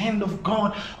miraculous hand of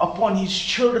God upon His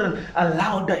children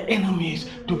allowed the enemies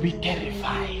to be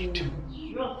terrified.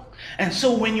 And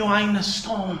so when you are in a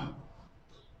storm,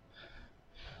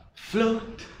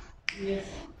 float,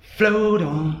 float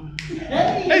on.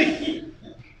 Hey!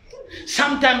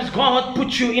 Sometimes God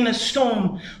puts you in a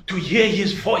storm to hear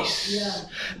His voice.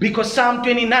 Because Psalm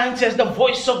 29 says the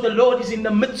voice of the Lord is in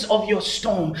the midst of your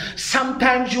storm.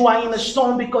 Sometimes you are in a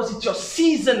storm because it's your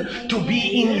season to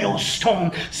be in your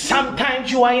storm.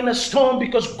 Sometimes you are in a storm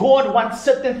because God wants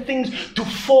certain things to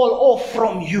fall off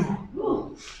from you.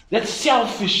 That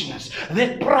selfishness,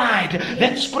 that pride,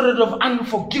 that spirit of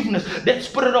unforgiveness, that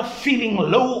spirit of feeling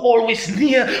low always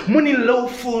near, moenie low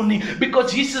voel nie,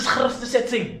 because Jesus Christus het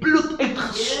sy bloed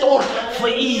uitgestort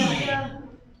vir u.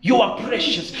 You are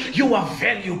precious, you are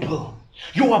valuable.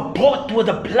 You are bought with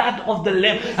the blood of the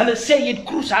Lamb. Hulle sê jy het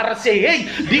kruishare, sê hey,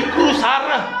 die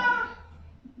kruishare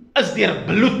is deur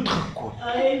bloed gekoop.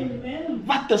 Amen.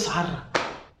 Wat is hare?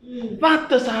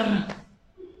 Wat is hare?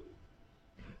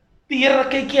 Die Here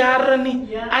kyk nie hare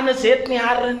nie, anders het nie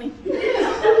hare nie.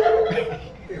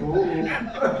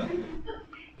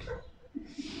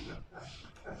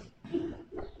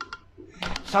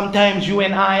 Sometimes you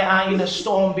and I are in a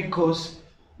storm because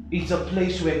it's a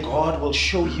place where God will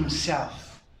show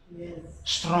Himself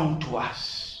strong to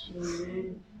us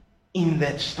in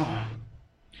that storm.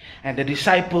 And the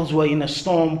disciples were in a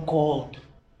storm called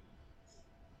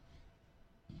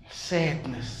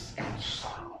sadness and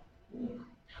sorrow.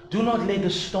 Do not let the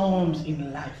storms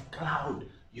in life cloud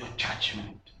your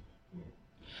judgment.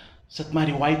 Sit maar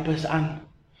die wipers aan,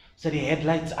 sit die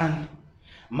headlights aan,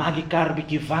 maak die kar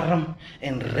bietjie warm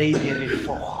en ry deur die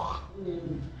vog.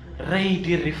 Ry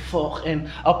deur die vog. And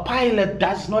a pilot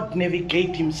does not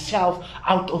navigate himself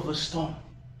out of a storm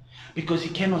because he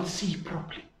cannot see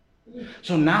properly.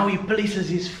 So now he places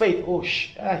his faith,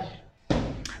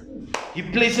 he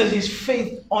places his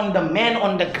faith on the man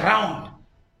on the ground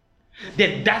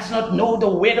that does not know the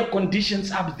weather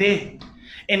conditions up there.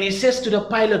 And he says to the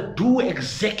pilot, do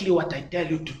exactly what I tell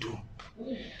you to do.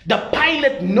 The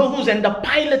pilot knows, and the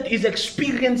pilot is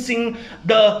experiencing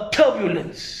the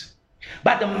turbulence.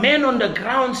 But the man on the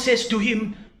ground says to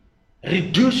him,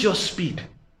 reduce your speed,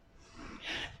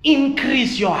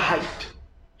 increase your height,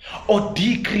 or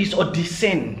decrease or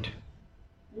descend.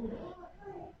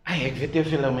 Ek weet nie of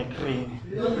julle my kry nie.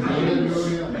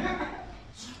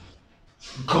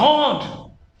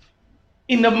 God,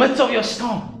 in the midst of your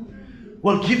storm,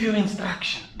 will give you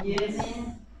instruction.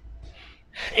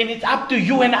 And it's up to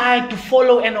you and I to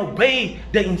follow and obey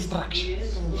the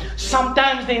instructions.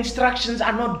 Sometimes the instructions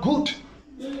are not good.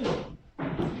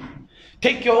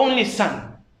 Take your only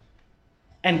son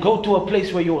and go to a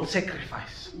place where you will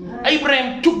sacrifice.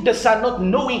 Abraham took the son not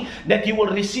knowing that he will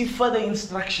receive further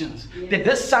instructions. That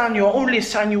this son, your only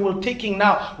son you will taking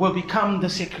now, will become the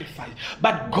sacrifice.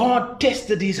 But God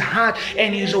tested his heart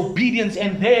and his obedience,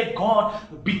 and there God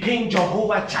became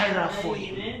Jehovah Jireh for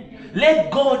him.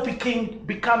 Let God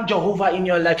become Jehovah in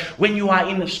your life when you are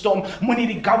in a storm. Moenie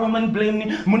die government blame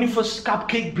nie, moenie vir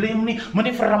Cupcake blame nie,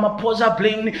 moenie vir Ramaphosa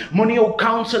blame nie, moenie your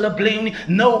counselor blame nie.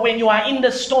 No, when you are in the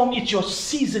storm, it's your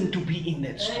season to be in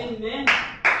that storm. Amen.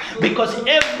 Because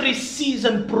every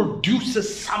season produces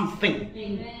something.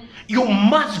 Amen. You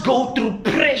must go through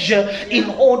pressure in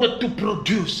order to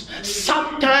produce.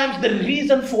 Sometimes the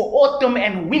reason for autumn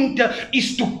and winter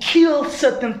is to kill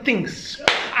certain things.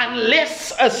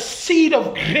 Unless a seed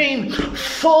of grain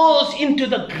falls into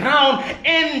the ground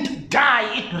and die,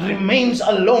 it remains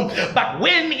alone. But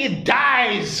when it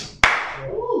dies,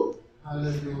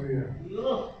 hallelujah,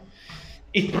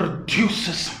 it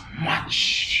produces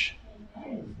much.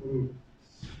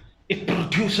 It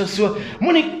produces so.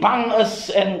 Moenie bang is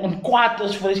en kwaad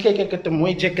is vir kyk ek het 'n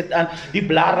mooi jacket aan. Die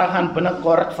blare gaan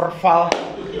binnekort verval.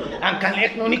 En kan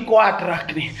ek nou nie kwaad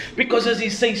raak nie. Because as die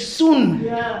seisoen,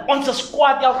 ons is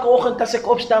kwaad elke oggend as ek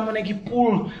opstaan en ek die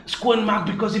pool skoon maak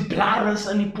because die blare is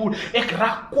in die pool. Ek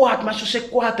raak kwaad, maar soos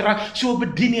ek kwaad raak, so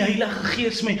bedien die Heilige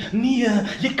Gees my. Nee,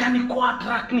 jy kan nie kwaad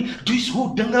raak nie. Dis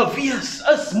hoe dinge wees,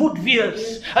 moet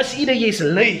wees. As ieder jy's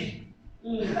lui.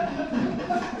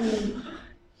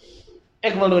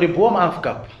 Ek wil nou die boom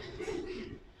afkap.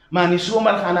 Maar in die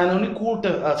somer gaan nou nie koel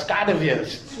te skade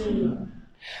wees.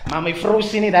 Maar my vrou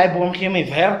sien nie, die boom gee my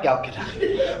werk elke dag.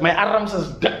 My arms is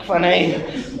dik van hy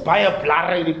baie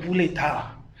blare in die poel het haal.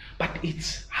 But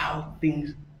it's how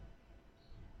things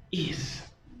is.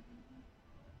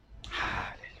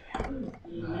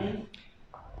 Hallelujah.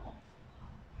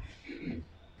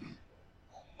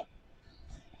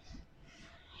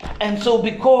 And so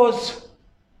because,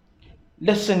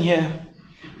 listen here,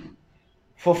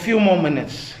 for a few more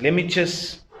minutes, let me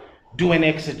just do an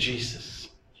exegesis,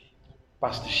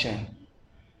 Pastor Shen,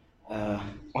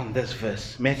 on this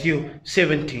verse. Matthew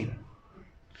 17,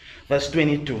 verse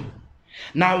 22.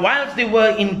 Now, whilst they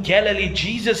were in Galilee,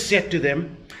 Jesus said to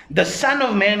them, the Son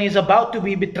of Man is about to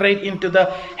be betrayed into the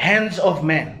hands of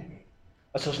men.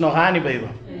 As ons nog aan die Bijbel.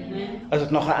 As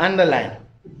het nog een ander lijn.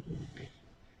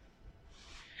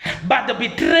 But the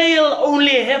betrayal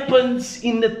only happens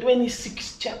in the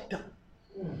 26th chapter.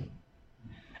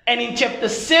 And in chapter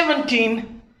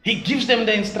 17, he gives them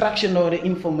the instruction or the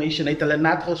information. Hy het hulle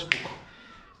net gesproken.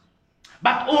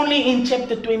 But only in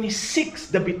chapter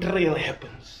 26, the betrayal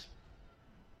happens.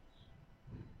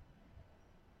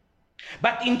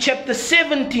 But in chapter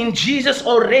 17, Jesus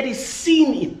already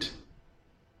seen it.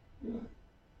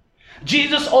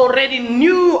 Jesus already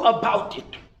knew about it.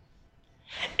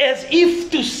 As if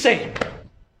to say,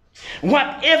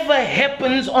 whatever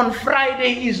happens on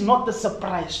Friday is not a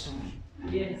surprise to me.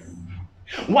 Yes.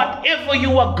 Whatever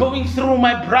you are going through,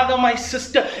 my brother, my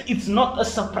sister, it's not a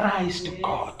surprise to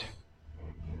God.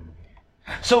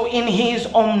 So in his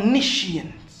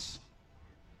omniscience,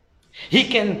 he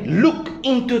can look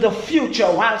into the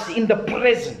future whilst in the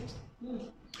present.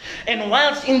 And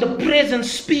whilst in the present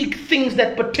speak things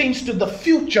that pertains to the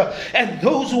future, and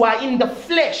those who are in the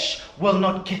flesh will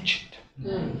not catch it.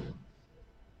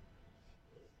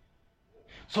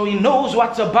 So he knows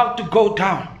what's about to go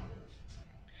down.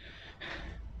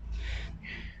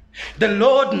 The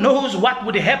Lord knows what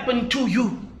would happen to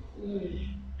you.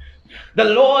 The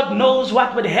Lord knows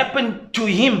what would happen to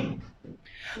him.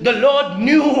 The Lord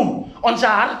knew onze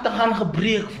harte gaan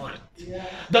gebreek word.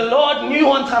 The Lord knew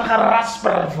ons gaan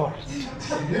gerasper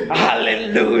word.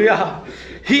 Hallelujah.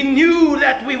 He knew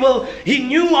that he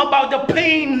knew about the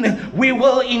pain we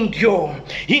will endure.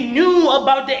 He knew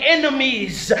about the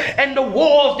enemies and the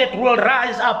wars that will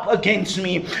rise up against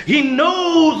me. He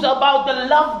knows about the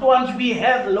loved ones we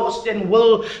have lost and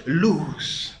will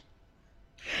lose.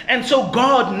 And so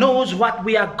God knows what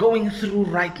we are going through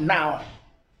right now.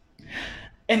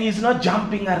 And he's not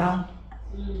jumping around.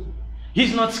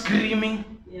 He's not screaming.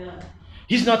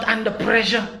 He's not under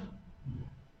pressure.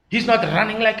 He's not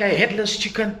running like a headless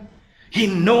chicken. He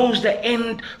knows the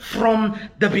end from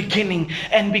the beginning.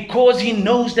 And because he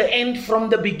knows the end from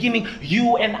the beginning,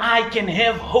 you and I can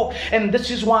have hope. And this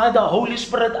is why the Holy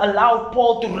Spirit allowed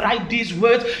Paul to write these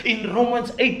words in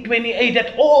Romans 8:28,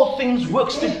 that all things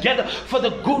works together for the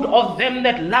good of them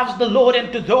that loves the Lord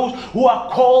and to those who are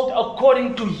called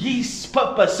according to his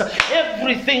purpose.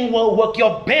 Everything will work.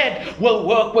 Your bad will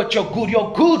work with your good.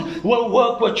 Your good will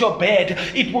work with your bad.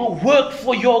 It will work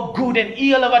for your good. En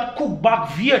julle wat koekbak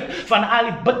weet van al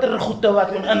die bitter goede wat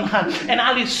moet ingaan en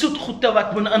al die soet goede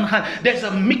wat moet ingaan. There's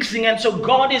a mixing, and so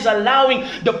God is allowing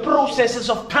the processes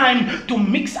of time to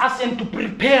mix us and to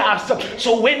prepare us.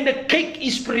 So when the cake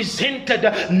is presented,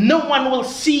 no one will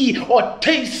see or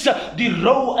taste the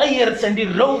raw eiers and the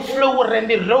raw flour and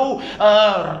the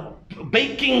raw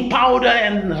baking powder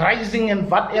and rising and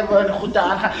whatever.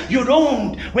 You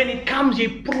don't. When it comes,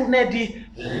 you proe net die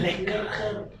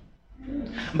lekker.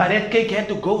 But that cake had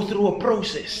to go through a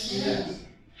process. Yes.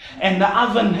 And the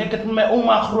oven, ek het met my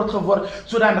oma groot geword,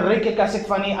 so dan ruik ek as ek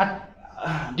van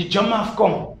die gym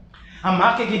afkom. Dan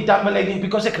maak ek die dammeling,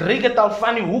 because ek ruik het al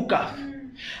van die hoek af.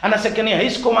 En as ek in die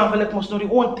huis kom, dan wil ek mos nou die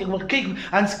oond, ek wil kyk,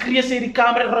 en skree sy die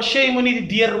kamer, Roche, moet nie die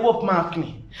deur oopmaak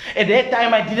nie. At that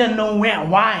time, I didn't know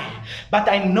why. But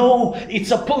I know it's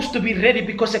supposed to be ready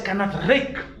because I cannot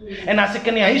ruik. En as ek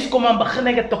in die huis kom, dan begin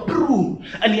ek te proe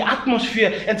in die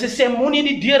atmosfeer. En sy sê, moenie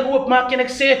die deur oopmaak. En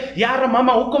ek sê, jare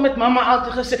mama, hoekom het mama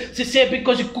altyd gesê? Sy sê,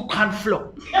 because die koek gaan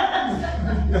flop.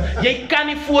 Jy kan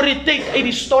nie voor die tyd uit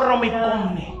die storm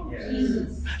uitkom nie.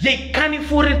 Jy kan nie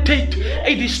voor die tyd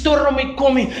uit die storm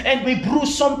uitkom nie. En my broer,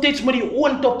 soms moet die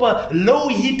oond op 'n low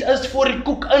heat is voor die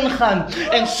koek ingaan.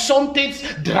 En soms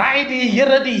draai die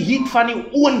Here die heat van die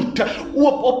oond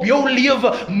oop op jou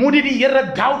lewe. Moet die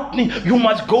Here doubt nie. You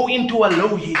must go into a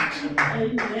low heat.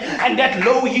 And that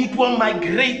low heat will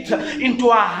migrate into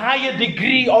a higher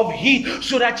degree of heat,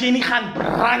 sodat jy nie gaan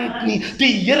brand nie.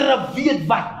 Die Here weet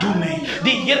wat doen hy.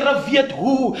 Die Here weet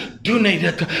hoe doen hy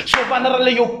dit. So wanneer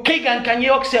hulle jou kyk, dan kan jy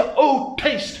ook say, oh,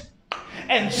 taste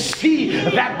and see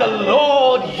that the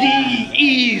Lord,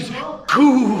 he is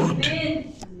good.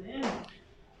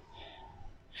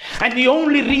 And the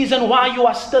only reason why you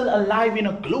are still alive in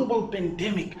a global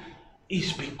pandemic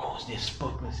is because there's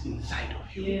purpose inside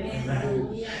of you.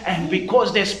 Yes. And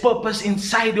because there's purpose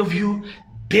inside of you,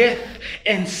 death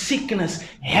and sickness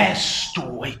has to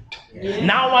wait. Yes.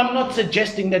 Now I'm not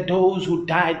suggesting that those who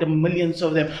died, the millions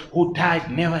of them who died,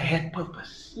 never had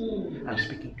purpose. I'm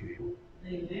speaking to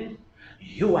you.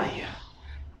 You are here.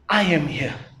 I am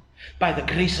here by the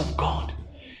grace of God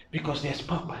because there's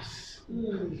purpose.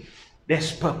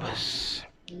 There's purpose.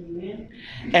 Amen.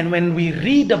 And when we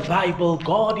read the Bible,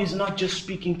 God is not just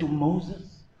speaking to Moses.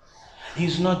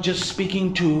 He's not just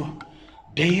speaking to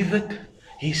David.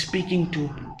 He's speaking to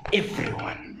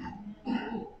everyone.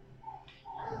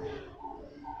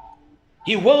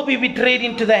 He will be betrayed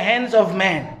into the hands of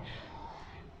man,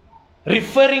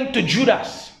 referring to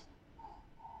Judas.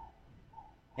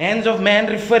 Hands of man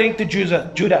referring to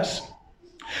Judas.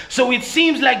 So it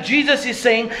seems like Jesus is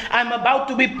saying, I'm about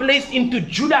to be placed into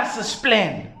Judas's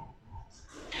plan.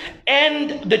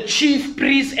 And the chief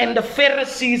priests and the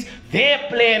Pharisees, their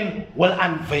plan will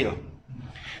unveil.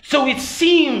 So it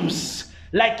seems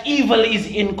like evil is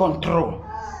in control.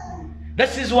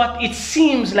 This is what it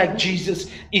seems like Jesus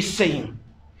is saying.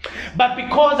 But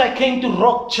because I came to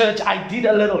Rock Church, I did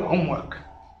a little homework.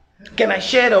 Can I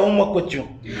share the homework with you?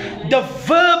 The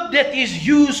verb that is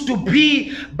used to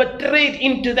be betrayed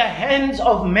into the hands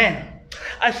of men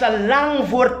is a lang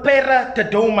woord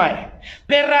paratidomai.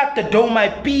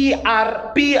 Paratidomai,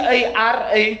 P-R-A-T-E-D-O-M-I.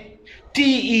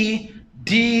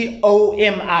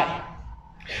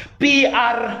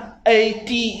 P-R-A-T-E-D-O-M-I.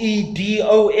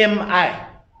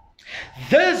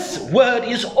 This word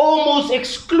is almost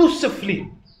exclusively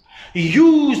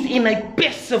used in a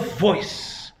passive voice.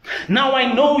 Now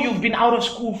I know you've been out of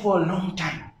school for a long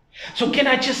time. So can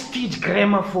I just teach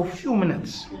grammar for a few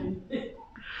minutes?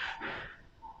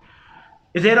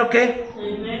 Is that okay?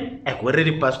 Amen. Ek hoor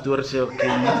die pastoor sê okay.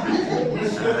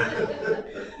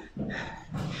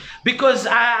 Because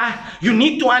you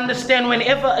need to understand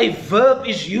whenever a verb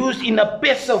is used in a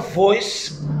passive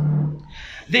voice,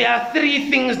 there are three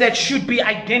things that should be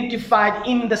identified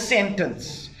in the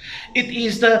sentence. It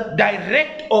is the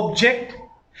direct object,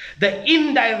 the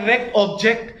indirect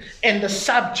object, and the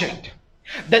subject.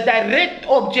 The direct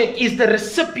object is the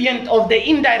recipient of the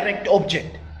indirect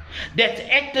object that's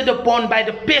acted upon by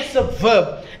the passive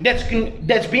verb that's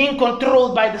being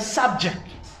controlled by the subject.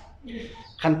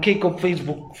 Gaan kyk op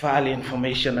Facebook vir al die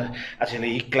information as jy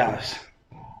hier klaar is.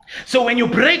 So when you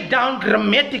break down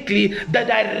grammatically, the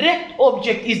direct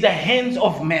object is the hands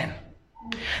of man.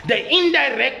 The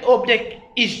indirect object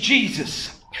is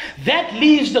Jesus. That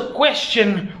leaves the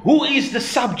question, who is the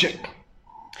subject?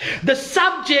 The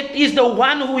subject is the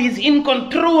one who is in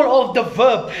control of the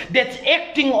verb that's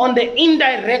acting on the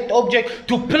indirect object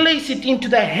to place it into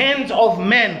the hands of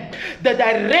man. The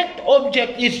direct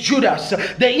object is Judas.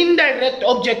 The indirect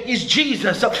object is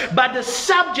Jesus. But the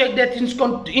subject that is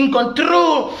in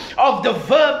control of the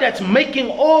verb that's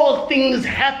making all things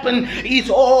happen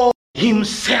is all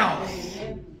himself.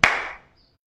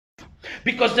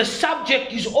 Because the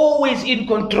subject is always in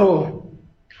control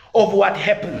of what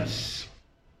happens.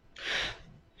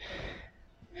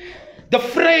 The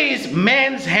phrase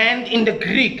man's hand in the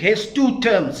Greek has two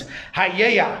terms,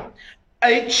 Heyeia,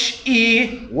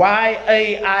 H-E-Y-A-I-R.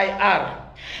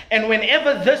 And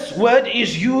whenever this word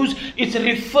is used, it's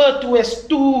referred to as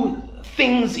two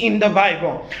things in the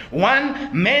Bible.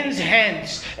 One, man's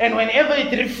hands. And whenever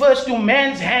it refers to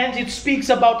man's hands, it speaks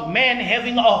about man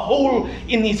having a hole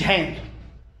in his hand.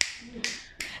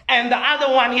 And the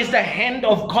other one is the hand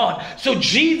of God. So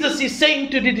Jesus is saying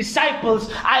to the disciples,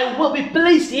 I will be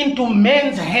placed into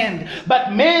man's hand.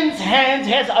 But man's hand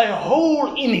has a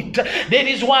hole in it. That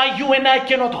is why you and I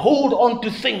cannot hold on to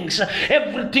things.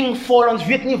 Everything for ons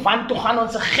weet nie want toe gaan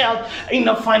ons geld in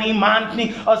 'n van die maand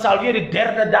nie. Ons alweer die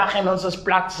derde dag en ons is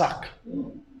platsak.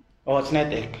 Oh, it's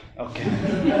not ek. Okay.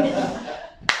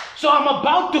 So I'm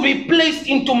about to be placed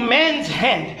into man's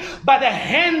hand, but the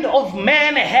hand of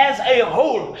man has a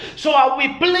hole. So I'll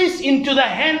be placed into the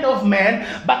hand of man,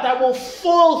 but I will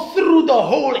fall through the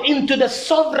hole into the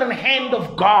sovereign hand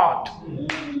of God.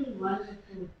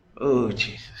 Oh,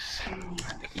 Jesus.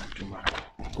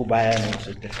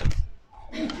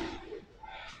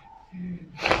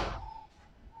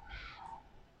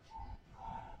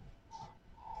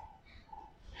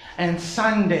 And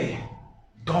Sunday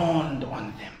dawned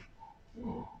on them.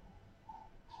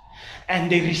 And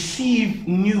they received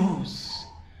news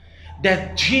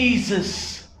that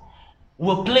Jesus,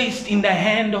 who placed in the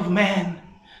hand of man,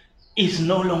 is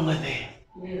no longer there.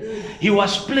 He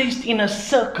was placed in a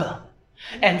circle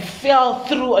and fell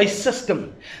through a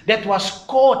system that was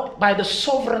caught by the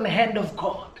sovereign hand of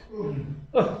God.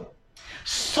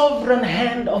 Sovereign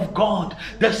hand of God,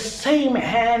 the same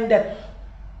hand that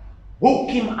woke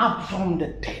him up from the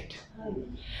dead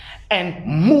and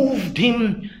moved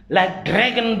him like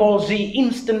Dragon Ball Z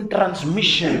instant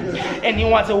transmission. And he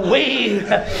was away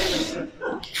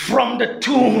from the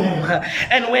tomb.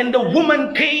 And when the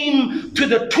woman came to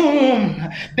the tomb,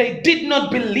 they did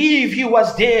not believe he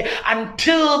was there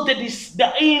until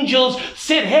the angels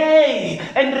said, hey,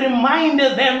 and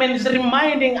reminded them, and is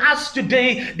reminding us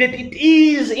today that it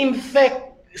is in fact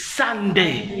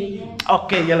Sunday.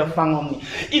 Okay, julle vang hom nie.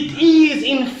 It is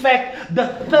in fact the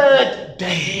third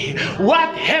day.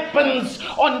 What happens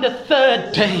on the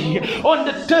third day? On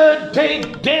the third day,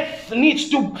 death needs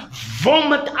to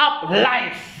vomit up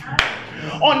life.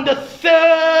 On the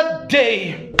third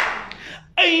day,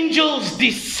 angels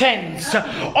descends.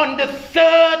 On the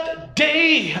third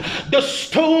day, the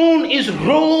stone is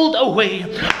rolled away.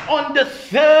 On the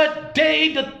third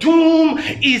day, the tomb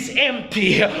is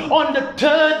empty. On the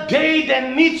third day,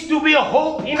 there needs to be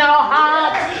hope in our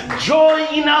hearts, joy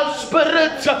in our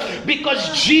spirits,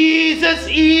 because Jesus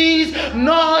is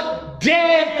not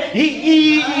dead,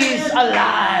 he is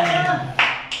alive.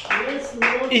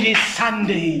 It is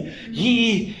Sunday.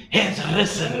 He has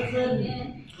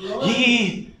risen.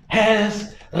 He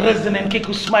has risen. En kyk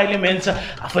hoe smile mense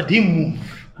vir die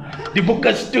move. Die boek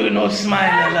is toe nou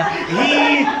smile.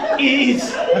 He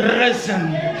is risen.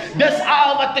 Dis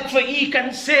al wat ek vir u kan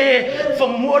sê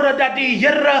vanmôre, dat die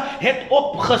Here het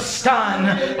opgestaan.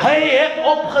 Hy het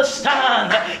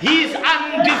opgestaan. He is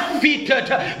undefeated.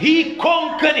 He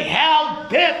conquered hell,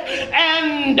 death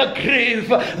and the grave.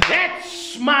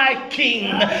 That's my King.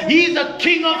 He's the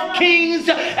King of kings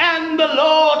and the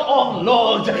Lord of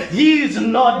lords. He is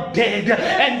not dead.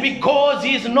 And because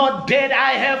he is not dead,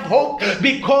 I have hope.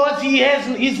 Because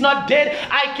he's not dead,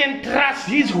 I can trust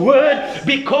his word.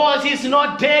 Because he's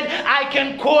not dead, I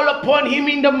can call upon him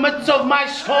in the midst of my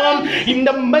storm. In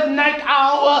the midnight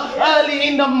hour, early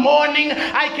in the morning,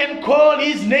 I can call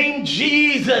his name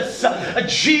Jesus.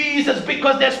 Jesus,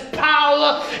 because there's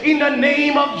power in the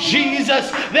name of Jesus.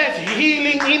 There's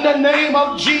healing in the name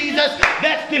of Jesus.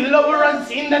 There's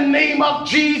deliverance in the name of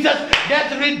Jesus.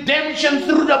 There's redemption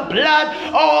through the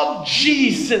blood of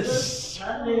Jesus.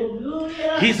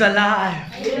 Hallelujah. He's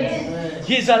alive.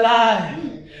 He's alive.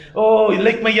 Oh,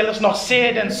 like my yellows not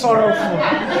sad and sorrowful.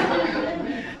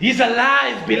 He's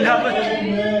alive,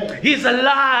 beloved. He's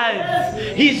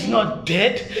alive. He's not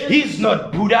dead. He's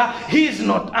not Buddha. He's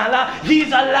not Allah. He's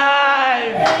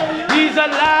alive. He's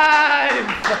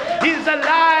alive. He's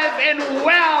alive and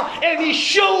well. And he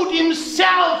showed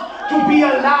himself to be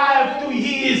alive to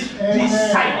his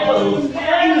disciples.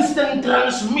 Instant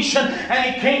transmission.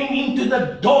 And he came into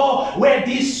the door where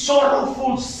these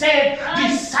sorrowful, sad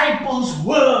disciples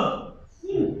were.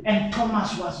 And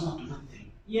Thomas was not with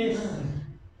them. Yes.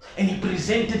 And he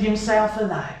presented himself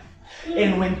alive.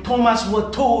 And when Thomas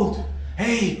was told,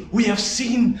 hey, we have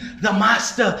seen the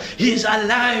Master, he is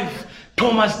alive,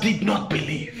 Thomas did not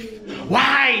believe.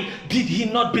 Why did he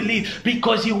not believe?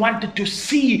 Because he wanted to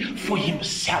see for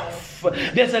himself.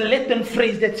 There's a Latin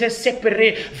phrase that says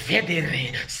 "Sapere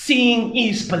vedere." Seeing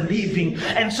is believing.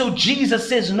 And so Jesus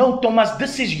says, no, Thomas,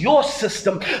 this is your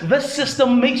system. This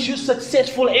system makes you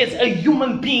successful as a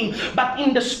human being. But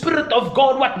in the Spirit of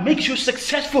God, what makes you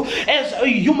successful as a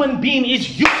human being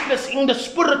is useless in the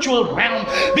spiritual realm.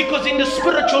 Because in the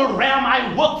spiritual realm,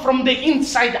 I work from the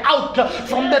inside out,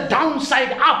 from the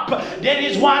downside up. That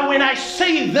is why when I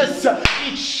say this,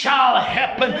 it shall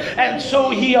happen. And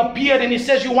so he appeared and he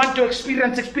says, you want to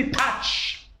experience,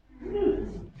 touch,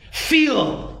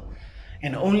 feel,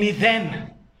 and only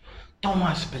then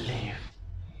Thomas believed.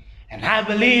 And I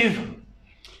believe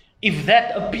if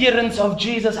that appearance of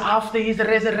Jesus after his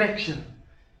resurrection,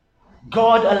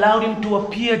 God allowed him to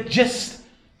appear just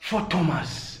for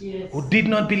Thomas, who did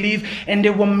not believe, and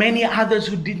there were many others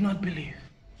who did not believe.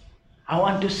 I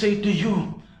want to say to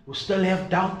you who still have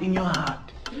doubt in your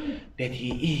heart that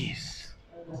he is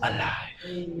alive.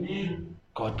 Amen.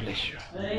 God bless you.